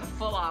 11 with a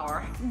full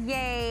hour.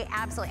 Yay,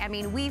 absolutely. I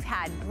mean, we've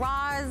had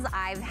bras,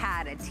 I've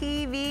had a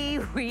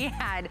TV, we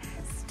had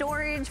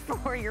storage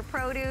for your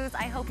produce.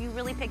 I hope you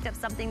really picked up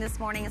something this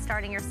morning and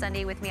starting your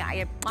Sunday with me.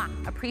 I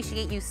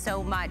appreciate you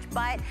so much.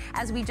 But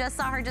as we just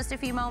saw her just a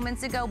few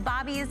moments ago,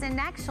 Bobby is in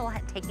next. She'll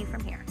take you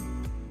from here.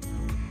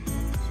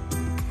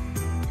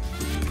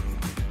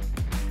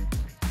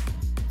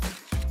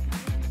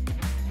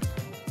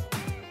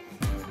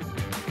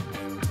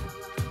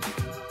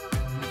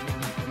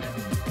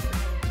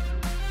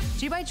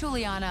 G by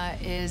Juliana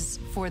is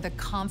for the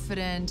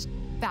confident,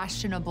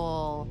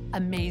 fashionable,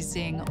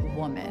 amazing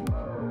woman.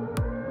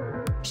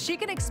 She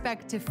can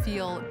expect to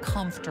feel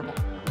comfortable.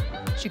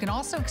 She can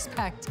also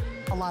expect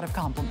a lot of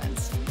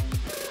compliments.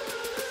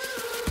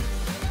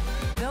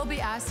 They'll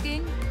be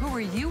asking, who are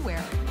you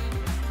wearing?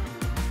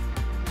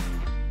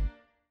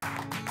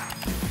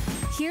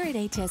 Here at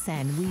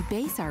HSN, we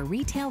base our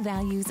retail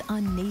values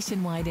on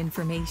nationwide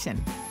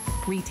information.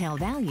 Retail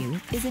value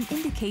is an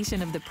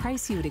indication of the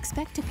price you would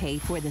expect to pay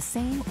for the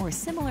same or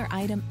similar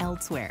item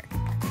elsewhere,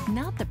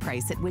 not the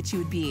price at which you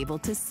would be able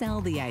to sell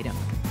the item.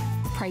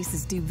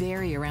 Prices do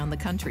vary around the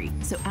country,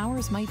 so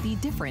ours might be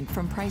different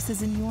from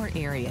prices in your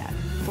area.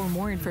 For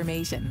more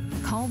information,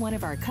 call one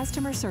of our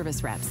customer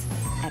service reps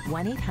at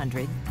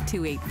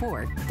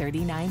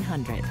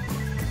 1-800-284-3900.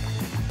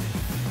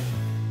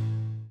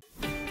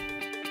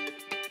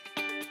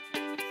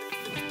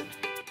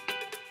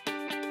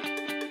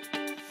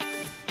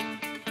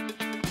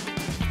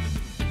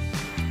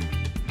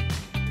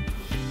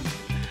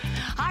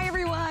 Hi,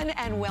 everyone,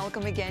 and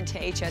welcome again to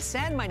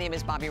HSN. My name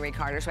is Bobby Ray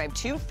Carter. So I have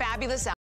two fabulous